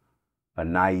a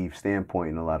naive standpoint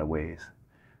in a lot of ways.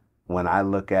 When I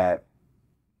look at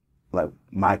like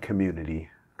my community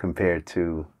compared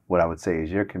to what I would say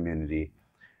is your community,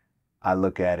 I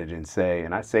look at it and say,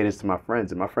 and I say this to my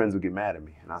friends, and my friends will get mad at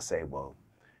me, and I'll say, well,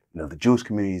 the Jewish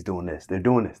community is doing this, they're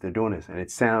doing this, they're doing this, and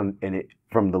it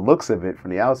from the looks of it,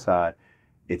 from the outside,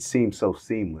 it seems so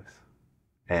seamless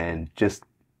and just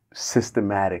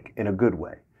systematic in a good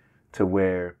way, to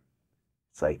where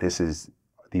it's like,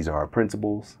 these are our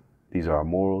principles, these are our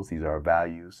morals, these are our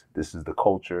values, this is the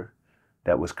culture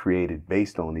that was created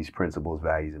based on these principles,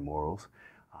 values, and morals.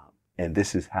 And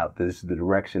this is the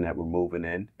direction that we're moving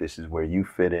in. This is where you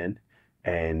fit in.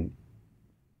 And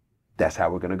that's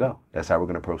how we're going to go. That's how we're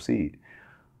going to proceed.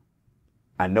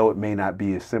 I know it may not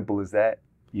be as simple as that,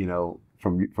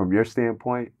 from your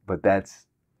standpoint, but that's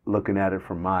looking at it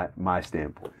from my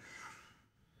standpoint.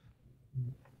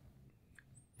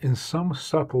 In some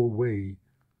subtle way,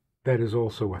 that is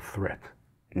also a threat.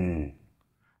 Mm.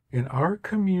 In our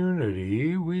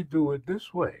community, we do it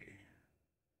this way.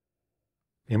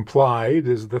 Implied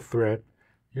is the threat.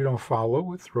 You don't follow,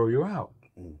 we'll throw you out.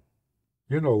 Mm.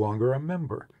 You're no longer a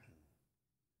member.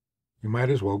 You might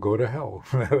as well go to hell.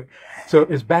 So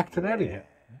it's back to that again.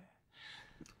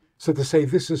 So to say,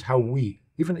 this is how we,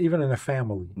 even in a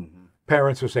family, Mm-hmm.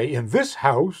 parents will say, in this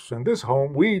house, in this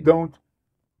home, we don't,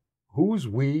 who's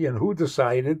we and who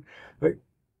decided?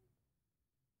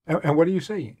 And what are you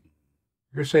saying?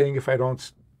 You're saying, if I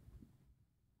don't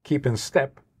keep in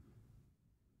step,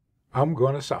 I'm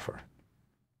going to suffer.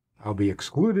 I'll be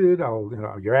excluded.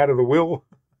 You're out of the will.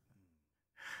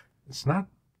 It's not.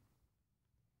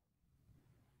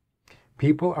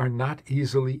 People are not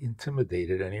easily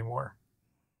intimidated anymore.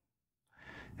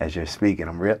 As you're speaking,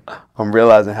 I'm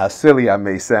realizing how silly I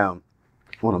may sound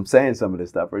when I'm saying some of this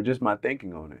stuff, or just my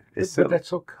thinking on it. It's silly. But that's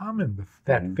so common,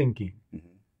 that Mm-hmm. thinking. Mm-hmm.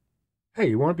 Hey,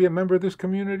 you want to be a member of this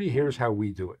community? Here's how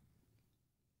we do it.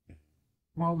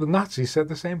 Well, the Nazis said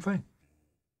the same thing.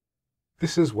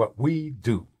 This is what we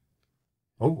do.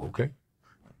 Oh, okay.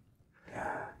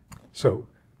 So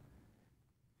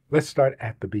let's start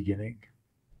at the beginning.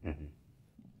 Mm-hmm.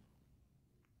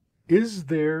 Is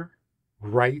there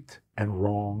right and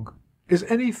wrong? Is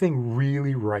anything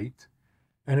really right?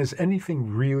 And is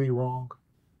anything really wrong?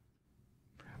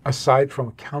 Aside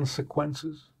from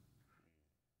consequences?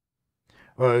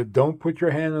 Don't put your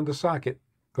hand in the socket.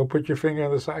 Don't put your finger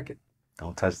in the socket.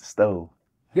 Don't touch the stove.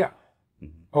 Yeah.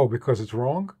 Mm-hmm. Oh, because it's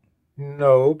wrong?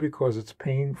 No, because it's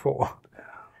painful.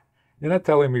 You're not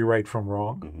telling me right from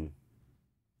wrong. Mm-hmm.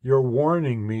 You're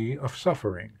warning me of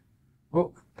suffering.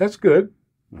 Well, that's good.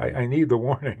 Mm-hmm. I need the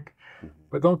warning. Mm-hmm.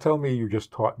 But don't tell me you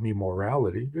just taught me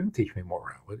morality. You didn't teach me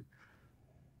morality.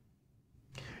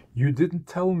 You didn't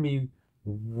tell me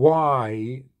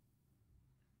why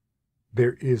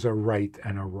there is a right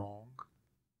and a wrong.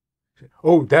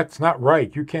 Oh, that's not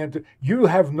right. You can't do. You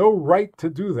have no right to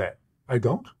do that. I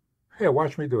don't? Yeah,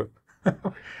 watch me do it.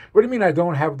 What do you mean I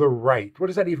don't have the right? What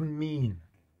does that even mean?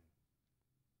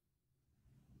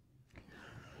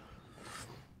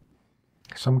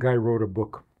 Some guy wrote a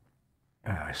book.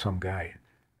 The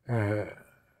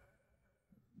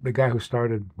guy who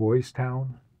started Boys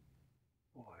Town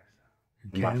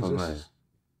in Kansas.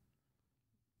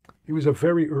 He was a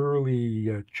very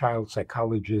early child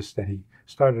psychologist, and he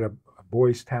started a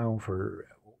Boys Town for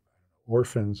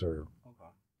orphans.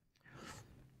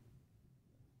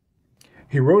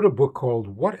 He wrote a book called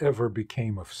Whatever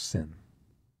Became of Sin.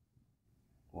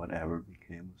 Whatever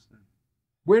became of sin.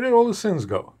 Where did all the sins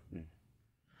go? Mm.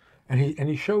 And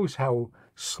he shows how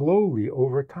slowly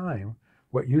over time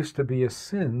what used to be a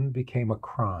sin became a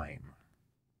crime.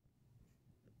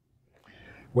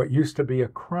 What used to be a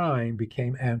crime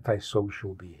became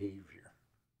antisocial behavior.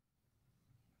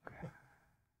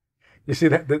 You see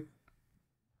that? The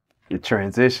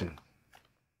transition.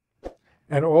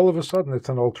 And all of a sudden, it's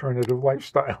an alternative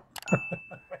lifestyle.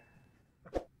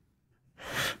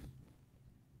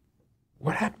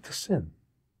 What happened to sin?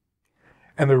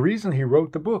 And the reason he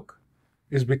wrote the book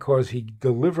is because he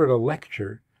delivered a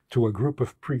lecture to a group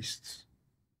of priests,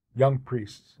 young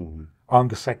priests, on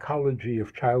the psychology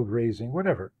of child raising,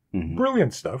 whatever.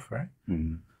 Brilliant stuff, right?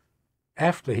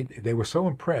 After they were so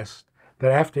impressed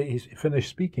that after he finished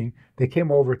speaking, they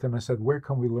came over to him and said, "Where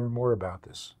can we learn more about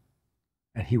this?"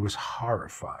 And he was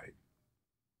horrified.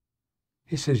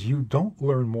 He says, "You don't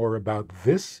learn more about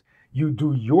this. You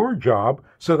do your job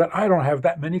so that I don't have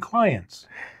that many clients."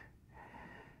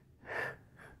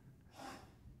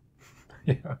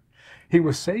 Yeah. He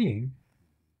was saying,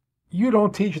 you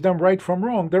don't teach them right from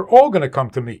wrong. They're all going to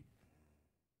come to me.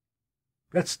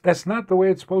 That's not the way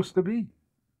it's supposed to be.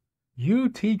 You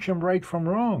teach them right from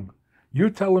wrong. You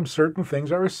tell them certain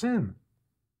things are a sin.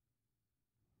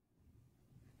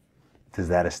 Does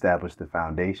that establish the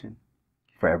foundation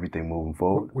for everything moving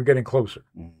forward? We're getting closer.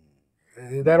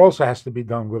 That also has to be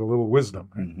done with a little wisdom.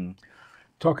 Right?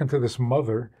 Talking to this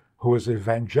mother who is an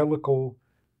evangelical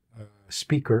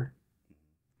speaker,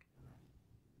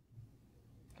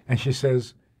 and she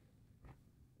says,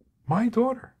 my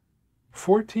daughter,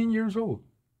 14 years old,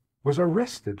 was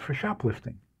arrested for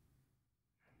shoplifting.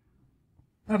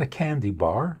 Not a candy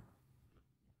bar.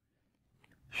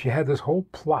 She had this whole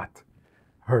plot.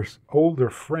 Her older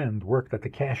friend worked at the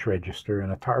cash register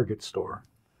in a Target store.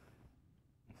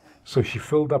 So she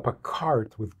filled up a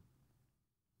cart with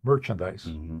merchandise,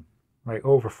 like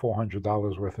over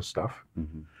 $400 worth of stuff,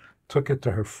 took it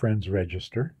to her friend's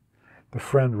register. The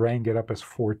friend rang it up as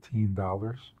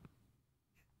 $14.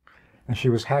 And she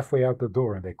was halfway out the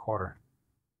door and they caught her.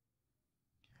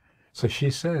 So she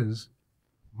says,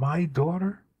 my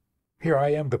daughter, here I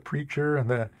am, the preacher,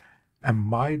 and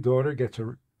my daughter gets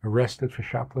arrested for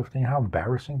shoplifting. How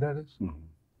embarrassing that is.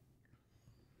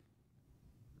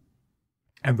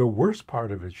 And the worst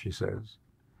part of it, she says,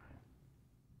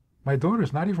 my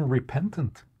daughter's not even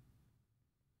repentant.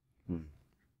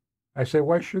 I say,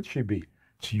 why should she be?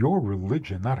 It's your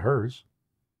religion, not hers.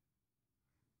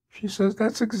 She says,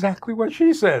 that's exactly what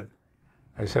she said.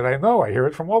 I said, I know, I hear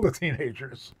it from all the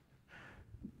teenagers.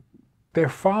 Their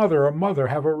father or mother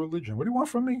have a religion. What do you want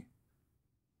from me?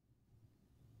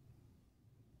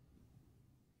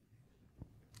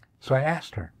 So I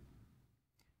asked her,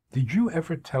 did you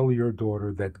ever tell your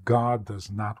daughter that God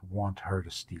does not want her to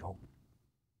steal?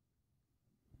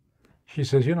 She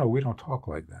says, you know, we don't talk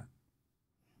like that.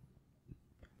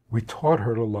 We taught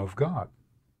her to love God.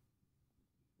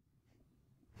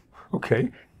 Okay,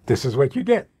 this is what you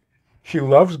get. She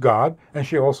loves God, and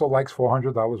she also likes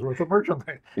 $400 worth of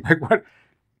merchandise. Like what?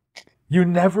 You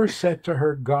never said to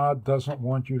her, God doesn't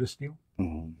want you to steal?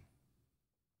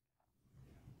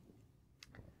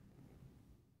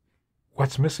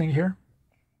 What's missing here?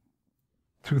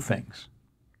 Two things.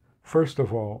 First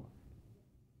of all,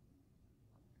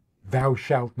 thou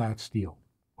shalt not steal.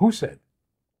 Who said?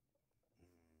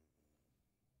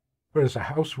 What is a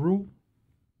house rule?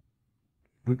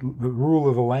 The rule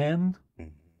of the land?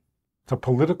 It's a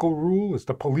political rule? It's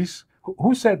the police?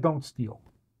 Who said don't steal?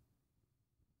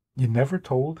 You never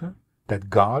told her that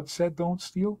God said don't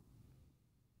steal?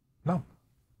 No.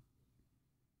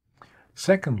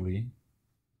 Secondly,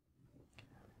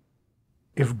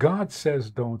 if God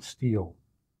says don't steal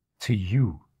to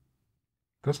you,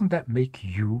 doesn't that make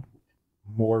you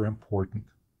more important,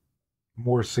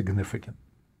 more significant?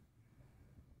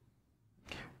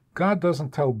 God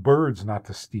doesn't tell birds not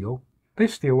to steal. They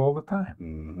steal all the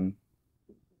time.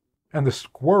 And the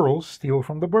squirrels steal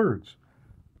from the birds.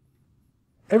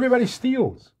 Everybody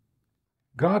steals.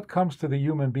 God comes to the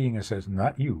human being and says,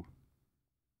 not you.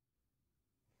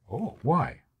 Oh,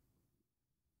 why?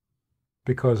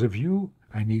 Because of you,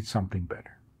 I need something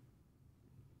better.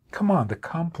 Come on, the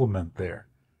compliment there.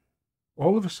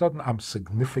 All of a sudden, I'm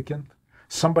significant.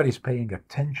 Somebody's paying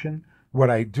attention. What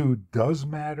I do does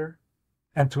matter.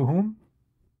 And to whom?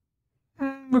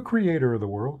 The creator of the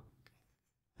world.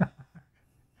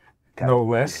 No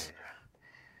less.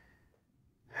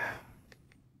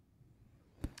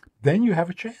 Then you have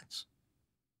a chance.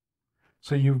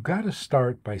 So you've got to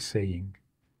start by saying,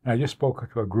 I just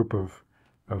spoke to a group of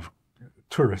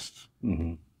tourists.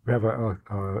 We have an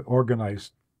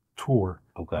organized tour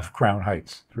of Crown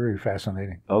Heights. It's very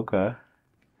fascinating.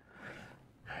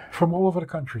 From all over the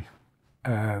country.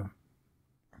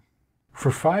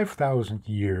 For 5,000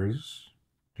 years,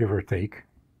 give or take,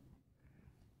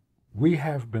 We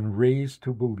have been raised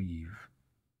to believe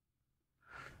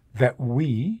that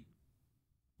we,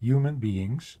 human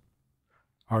beings,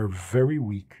 are very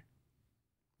weak,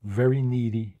 very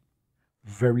needy,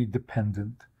 very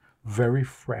dependent, very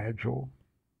fragile,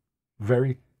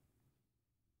 very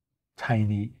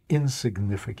tiny,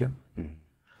 insignificant,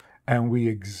 and we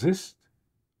exist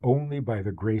only by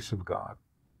the grace of God.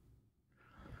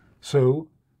 So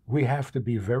we have to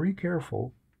be very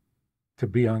careful to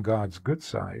be on God's good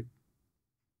side.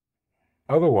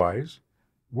 Otherwise,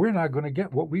 we're not going to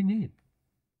get what we need.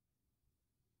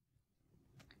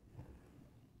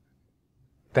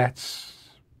 That's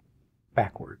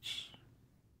backwards.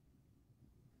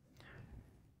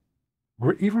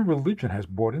 Even religion has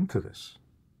bought into this.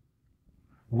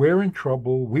 We're in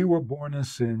trouble. We were born in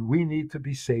sin. We need to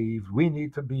be saved. We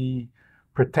need to be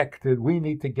protected. We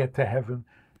need to get to heaven.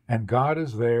 And God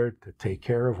is there to take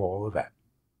care of all of that.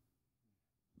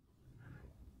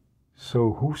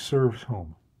 So who serves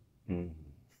whom?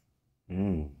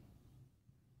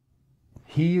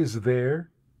 He is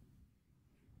there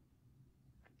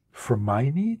for my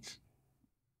needs?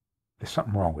 There's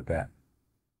something wrong with that.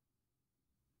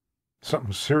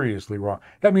 Something seriously wrong.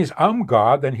 That means I'm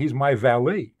God and he's my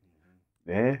valet.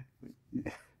 Yeah.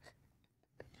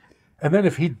 And then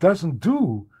if he doesn't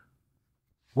do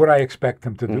what I expect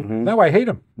him to do, now I hate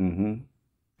him.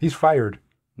 He's fired.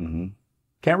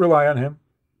 Can't rely on him.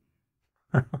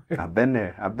 I've been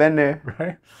there.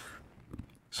 Right?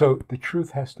 So the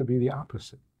truth has to be the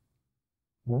opposite.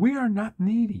 We are not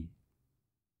needy.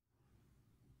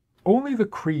 Only the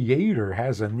Creator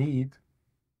has a need.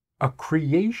 A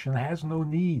creation has no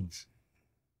needs.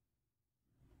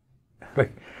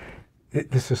 Like,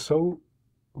 this is so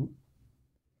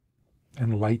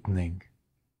enlightening.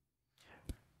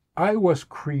 I was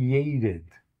created.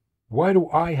 Why do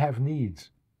I have needs?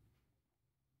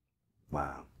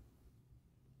 Wow.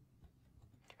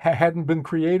 Hadn't been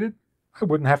created, I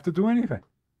wouldn't have to do anything.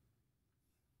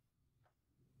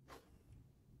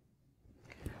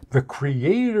 The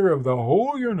Creator of the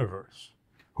whole universe,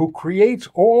 who creates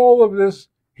all of this,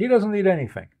 he doesn't need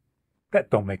anything. That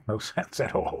don't make no sense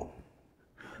at all.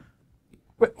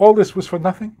 But all this was for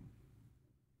nothing?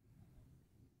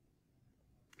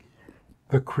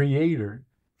 The Creator,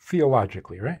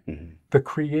 theologically, right? The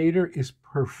Creator is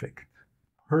perfect.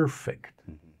 Perfect.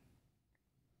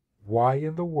 Why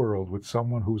in the world would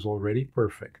someone who's already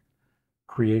perfect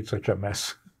create such a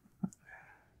mess?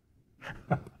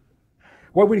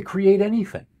 Why would he create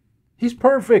anything? He's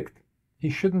perfect. He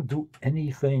shouldn't do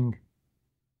anything.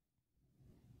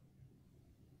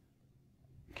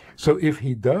 So if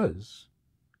he does,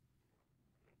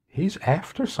 he's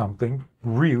after something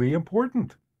really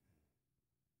important.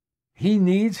 He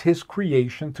needs his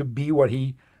creation to be what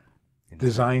he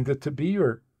designed it to be,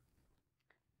 or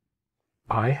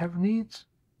I have needs.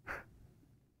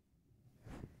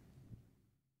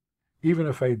 Even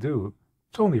if I do,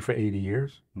 it's only for 80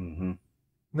 years. Then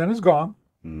it's gone.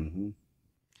 And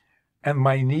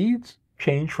my needs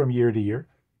change from year to year.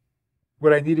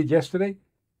 What I needed yesterday,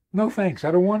 no thanks.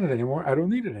 I don't want it anymore. I don't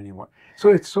need it anymore. So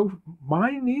it's so,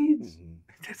 my needs.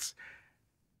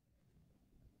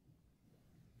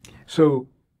 So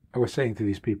I was saying to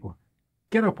these people,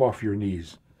 get up off your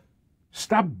knees.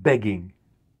 Stop begging.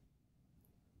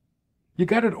 You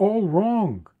got it all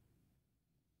wrong.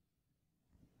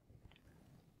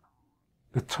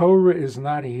 The Torah is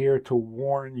not here to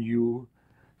warn you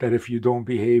that if you don't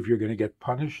behave, you're going to get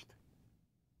punished.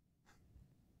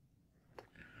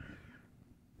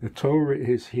 The Torah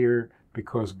is here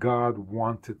because God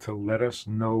wanted to let us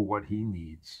know what he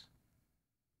needs.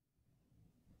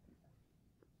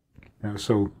 Now,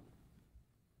 so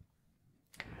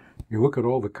you look at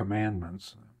all the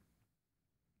commandments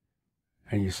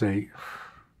and you say,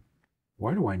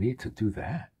 why do I need to do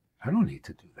that? I don't need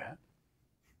to do that.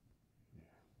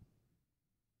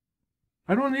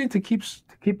 I don't need to keep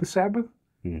the Sabbath.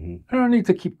 I don't need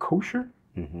to keep kosher.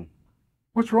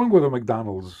 What's wrong with a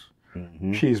McDonald's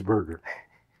cheeseburger?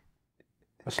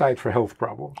 Aside for health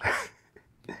problems.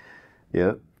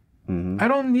 Yep. I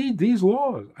don't need these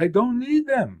laws. I don't need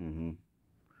them.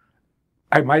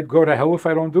 I might go to hell if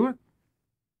I don't do it.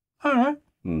 All right.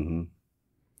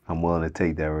 I'm willing to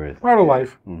take that risk. Part of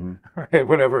life.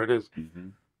 Whatever it is.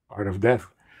 Part of death.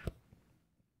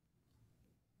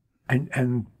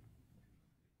 And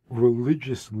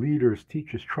religious leaders,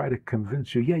 teachers try to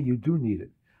convince you, yeah, you do need it.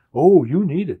 Oh, you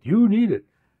need it. You need it.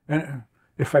 And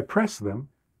if I press them,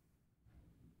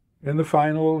 in the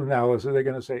final analysis, they're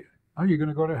going to say, oh, you're going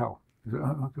to go to hell.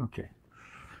 Okay.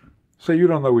 So you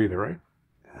don't know either, right?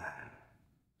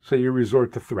 So you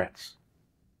resort to threats.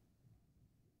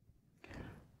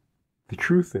 The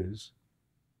truth is,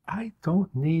 I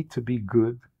don't need to be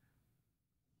good.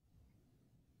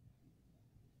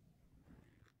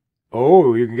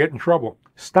 Oh, you can get in trouble.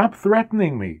 Stop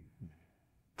threatening me.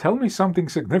 Tell me something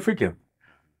significant.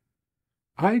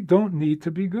 I don't need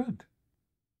to be good.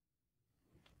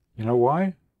 You know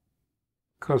why?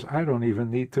 Because I don't even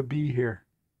need to be here.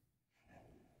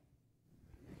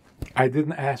 I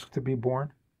didn't ask to be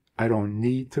born. I don't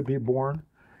need to be born.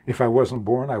 If I wasn't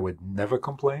born, I would never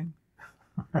complain.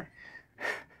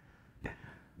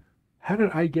 How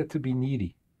did I get to be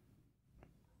needy?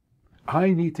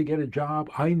 I need to get a job.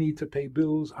 I need to pay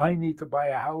bills. I need to buy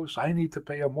a house. I need to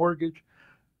pay a mortgage.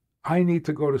 I need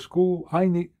to go to school. I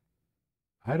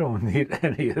don't need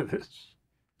any of this.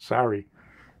 Sorry.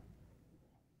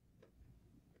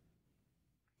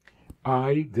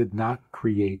 I did not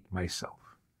create myself.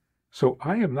 So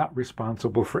I am not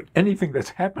responsible for anything that's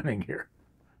happening here.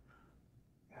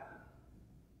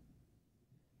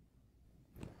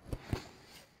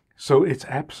 So it's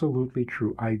absolutely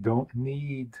true. I don't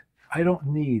need,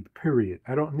 period.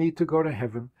 I don't need to go to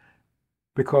heaven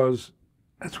because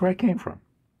that's where I came from.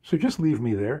 So just leave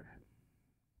me there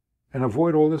and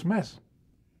avoid all this mess.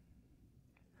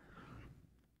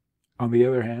 On the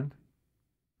other hand,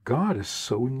 God is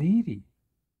so needy.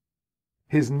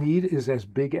 His need is as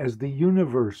big as the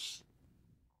universe.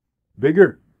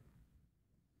 Bigger.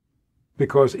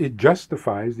 Because it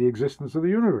justifies the existence of the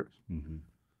universe. Mm-hmm.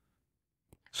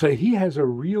 So he has a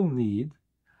real need,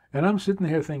 and I'm sitting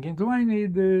here thinking, do I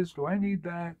need this? Do I need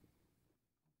that?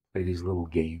 Play these little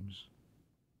games.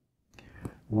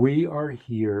 We are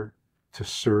here to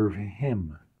serve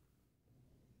him.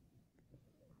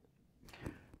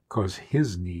 Because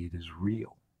his need is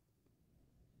real.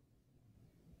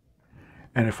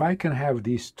 And if I can have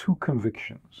these two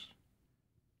convictions,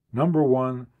 number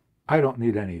one, I don't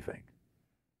need anything.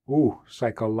 Ooh,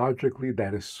 psychologically,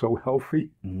 that is so healthy.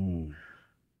 Mm.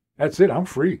 That's it, I'm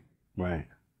free. Right.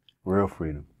 Real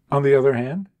freedom. On the other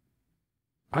hand,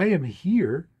 I am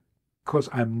here because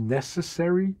I'm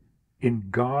necessary in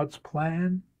God's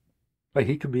plan. Like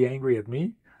he can be angry at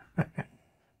me.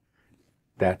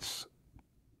 That's...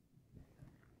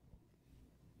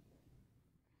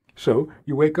 So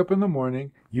you wake up in the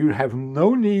morning, you have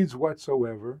no needs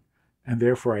whatsoever, and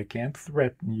therefore I can't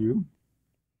threaten you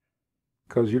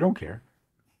because you don't care.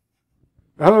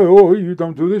 Oh, you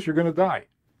don't do this, you're going to die.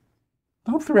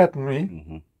 Don't threaten me.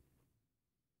 Mm-hmm.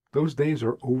 Those days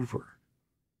are over.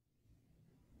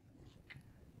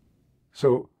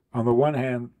 So on the one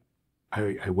hand,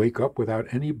 I wake up without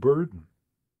any burden.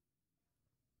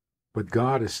 But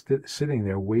God is sitting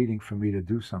there waiting for me to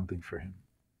do something for him.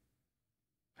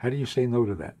 How do you say no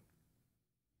to that?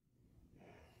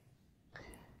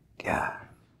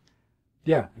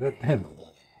 Yeah, that him.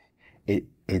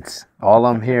 It's all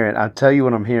I'm hearing. I'll tell you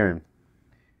what I'm hearing.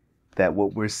 That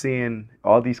what we're seeing,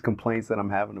 all these complaints that I'm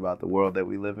having about the world that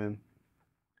we live in,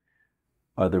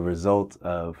 are the result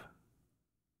of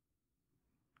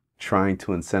trying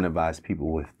to incentivize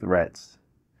people with threats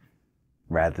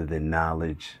rather than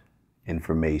knowledge,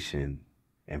 information,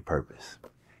 and purpose.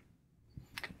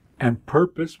 And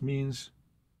purpose means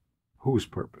whose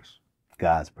purpose?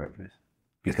 God's purpose.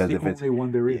 Because it's the only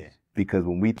one there is. Yeah, because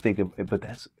when we think of, but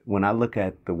that's when I look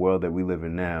at the world that we live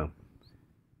in now,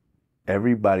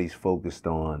 everybody's focused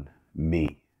on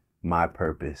me, my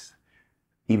purpose,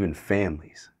 even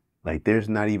families. Like there's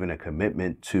not even a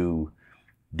commitment to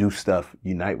do stuff,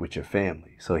 unite with your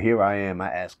family. So here I am, I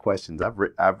ask questions.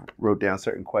 I've wrote down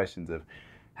certain questions of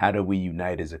how do we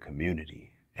unite as a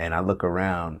community? And I look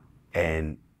around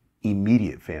and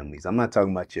immediate families. I'm not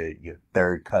talking about your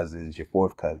third cousins, your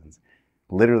fourth cousins.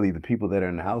 Literally the people that are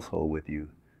in the household with you,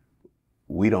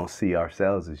 we don't see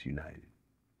ourselves as united.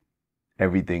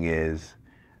 Everything is,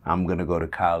 I'm going to go to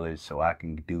college so I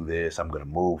can do this. I'm going to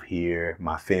move here.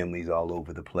 My family's all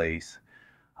over the place.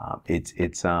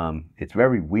 It's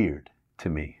very weird to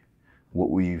me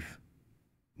what we've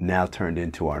now turned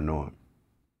into our norm.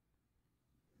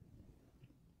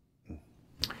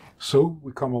 So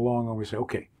we come along and we say,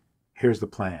 okay, here's the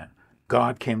plan.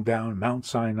 God came down, Mount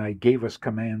Sinai, gave us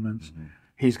commandments. Mm-hmm.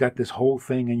 He's got this whole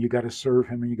thing, and you got to serve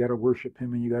him, and you got to worship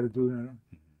him, and you got to do that.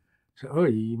 So, oh,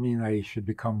 you mean I should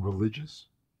become religious?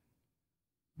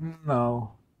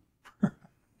 No.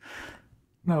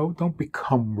 No, don't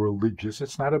become religious.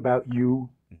 It's not about you.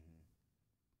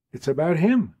 It's about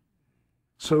him.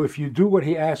 So if you do what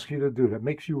he asks you to do, that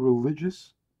makes you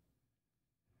religious,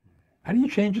 how do you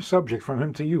change the subject from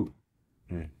him to you?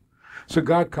 Mm. So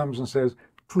God comes and says,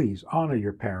 please honor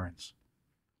your parents.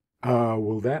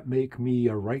 Will that make me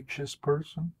a righteous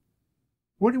person?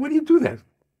 What do you do that?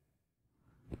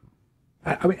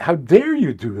 I mean, how dare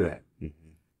you do that? Mm-hmm.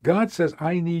 God says,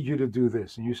 I need you to do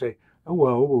this. And you say, oh,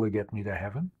 well, will it get me to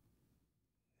heaven?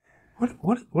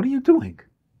 What are you doing?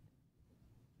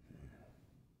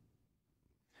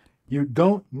 You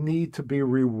don't need to be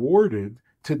rewarded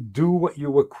to do what you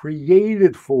were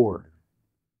created for.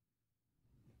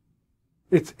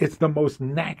 It's the most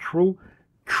natural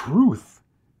truth.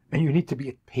 And you need to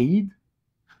be paid?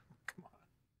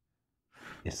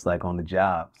 It's like on the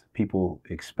jobs. People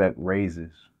expect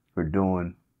raises for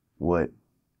doing what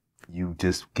you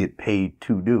just get paid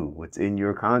to do. What's in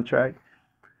your contract.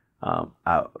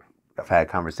 I've had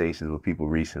conversations with people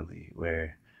recently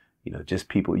where, just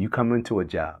people, you come into a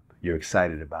job, you're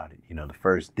excited about it. The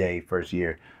first day, first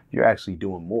year, you're actually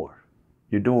doing more.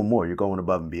 You're doing more. You're going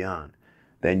above and beyond.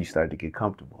 Then you start to get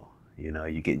comfortable. You're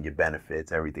getting your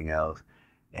benefits, everything else.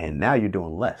 And now you're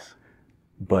doing less,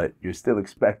 but you're still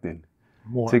expecting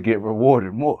More. to get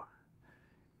rewarded more.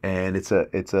 And it's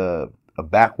a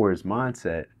backwards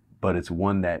mindset, but it's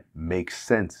one that makes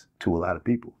sense to a lot of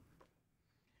people.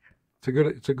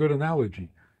 It's a good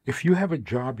analogy. If you have a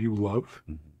job you love,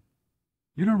 Mm-hmm.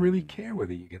 you don't really care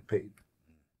whether you get paid.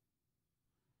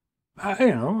 I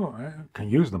can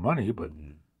use the money, but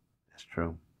That's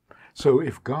true. so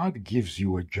if God gives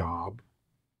you a job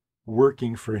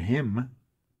working for Him,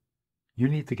 you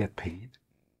need to get paid.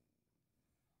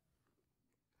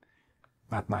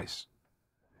 Not nice.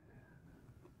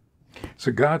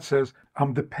 So God says,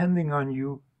 I'm depending on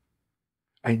you.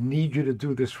 I need you to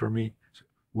do this for me.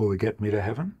 Will it get me to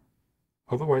heaven?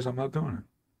 Otherwise, I'm not doing it.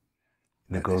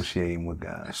 Negotiating with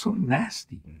God. That's so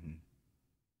nasty. Mm-hmm.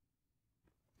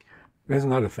 There's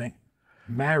another thing.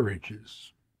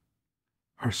 Marriages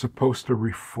are supposed to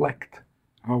reflect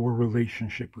our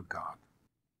relationship with God.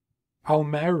 I'll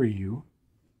marry you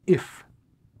if.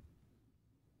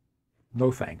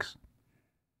 No thanks.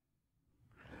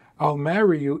 I'll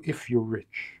marry you if you're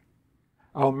rich.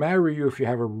 I'll marry you if you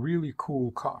have a really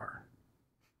cool car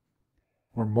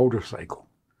or motorcycle.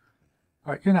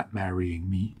 All right, you're not marrying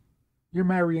me. You're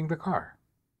marrying the car.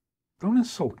 Don't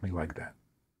insult me like that.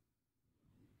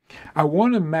 I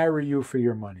want to marry you for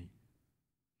your money.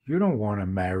 You don't want to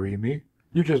marry me.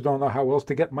 You just don't know how else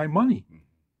to get my money.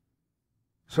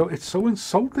 So it's so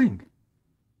insulting.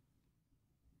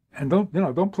 And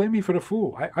don't play me for the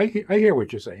fool. I hear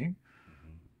what you're saying.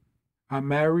 I'm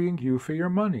marrying you for your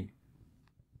money.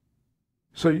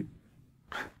 So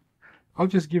I'll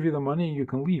just give you the money and you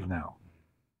can leave now.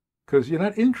 Because you're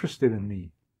not interested in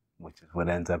me. Which is what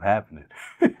ends up happening.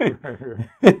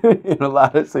 In a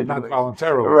lot of situations. Not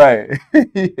voluntarily. Right.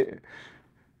 Yeah.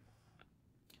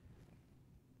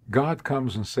 God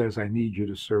comes and says, I need you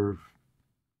to serve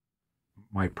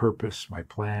my purpose, my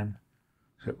plan.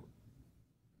 So,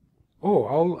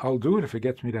 I'll do it if it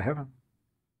gets me to heaven.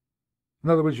 In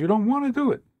other words, you don't want to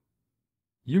do it.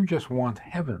 You just want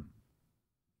heaven.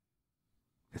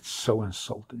 It's so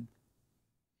insulting.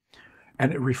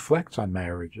 And it reflects on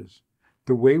marriages.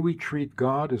 The way we treat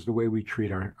God is the way we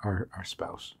treat our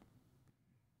spouse.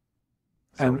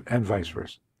 And vice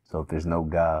versa. So if there's no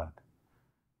God,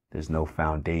 there's no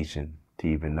foundation to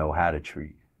even know how to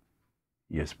treat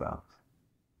your spouse.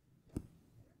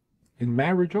 In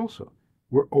marriage also,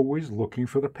 we're always looking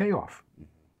for the payoff.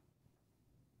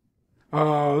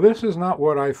 This is not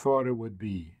what I thought it would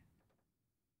be.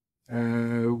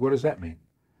 What does that mean?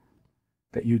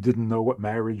 That you didn't know what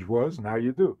marriage was, now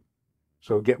you do.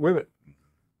 So get with it.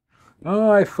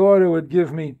 Oh, I thought it would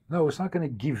give me. No, it's not going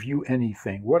to give you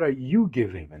anything. What are you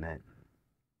giving?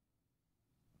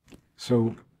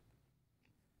 So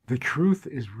the truth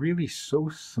is really so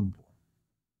simple.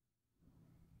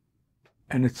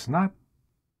 And it's not,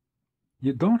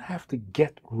 you don't have to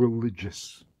get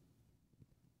religious.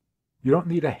 You don't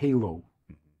need a halo.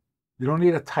 You don't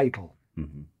need a title.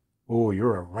 Mm-hmm. Oh,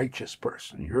 you're a righteous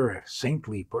person. You're a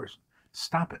saintly person.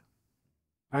 Stop it.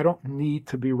 I don't need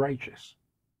to be righteous.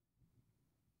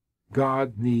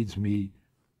 God needs me.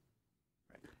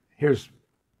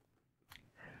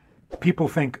 People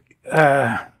think,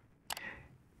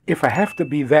 if I have to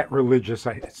be that religious,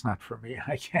 it's not for me.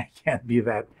 I can't be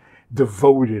that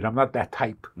devoted. I'm not that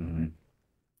type. Mm-hmm.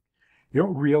 You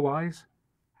don't realize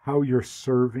how you're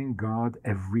serving God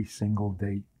every single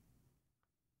day.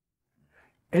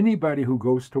 Anybody who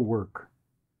goes to work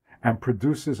and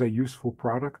produces a useful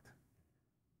product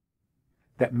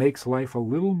that makes life a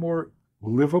little more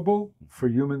livable for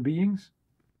human beings,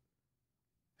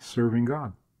 serving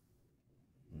God.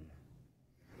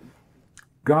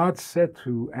 God said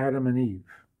to Adam and Eve,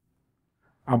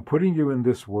 I'm putting you in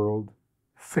this world,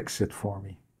 fix it for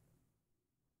me.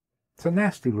 It's a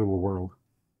nasty little world.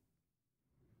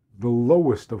 The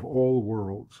lowest of all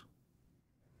worlds.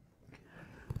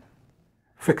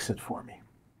 Fix it for me.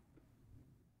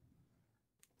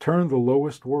 Turn the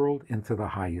lowest world into the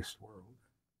highest world.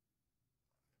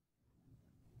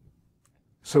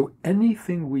 So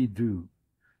anything we do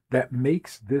that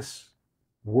makes this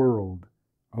world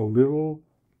a little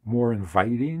more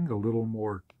inviting, a little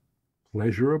more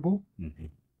pleasurable,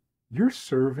 you're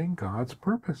serving God's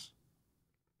purpose.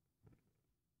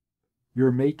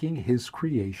 You're making his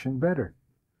creation better.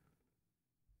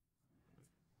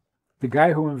 The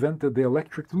guy who invented the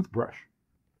electric toothbrush,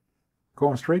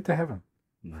 going straight to heaven.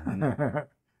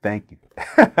 Thank you.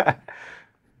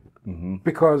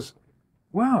 Because,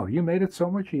 wow, you made it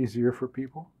so much easier for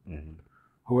people.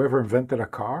 Whoever invented a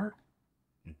car,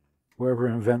 whoever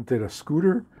invented a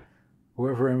scooter,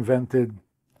 whoever invented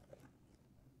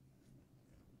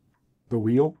the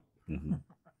wheel,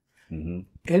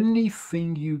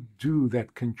 anything you do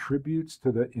that contributes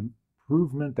to the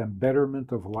improvement and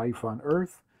betterment of life on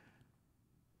earth,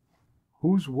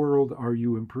 whose world are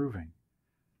you improving?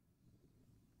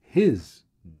 His.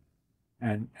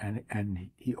 And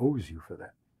he owes you for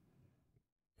that.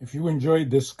 If you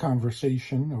enjoyed this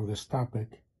conversation or this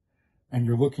topic, and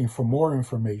you're looking for more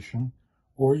information,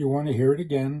 or you want to hear it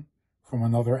again from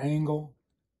another angle,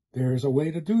 there's a way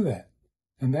to do that.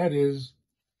 And that is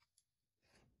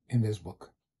in this book.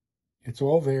 It's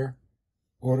all there.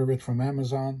 Order it from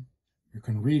Amazon. You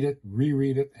can read it,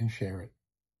 reread it, and share it.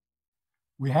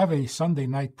 We have a Sunday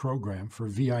night program for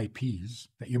VIPs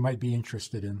that you might be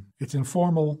interested in. It's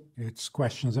informal, it's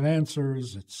questions and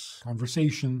answers, it's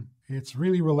conversation. It's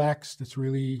really relaxed, it's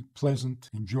really pleasant,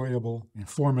 enjoyable,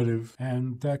 informative,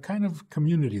 and kind of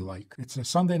community-like. It's a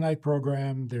Sunday night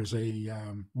program, there's a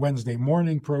Wednesday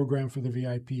morning program for the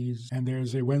VIPs, and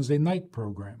there's a Wednesday night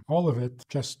program. All of it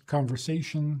just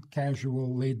conversation,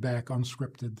 casual, laid-back,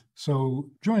 unscripted. So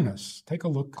join us, take a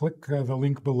look, click the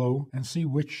link below, and see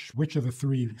which of the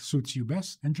three suits you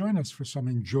best, and join us for some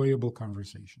enjoyable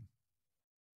conversation.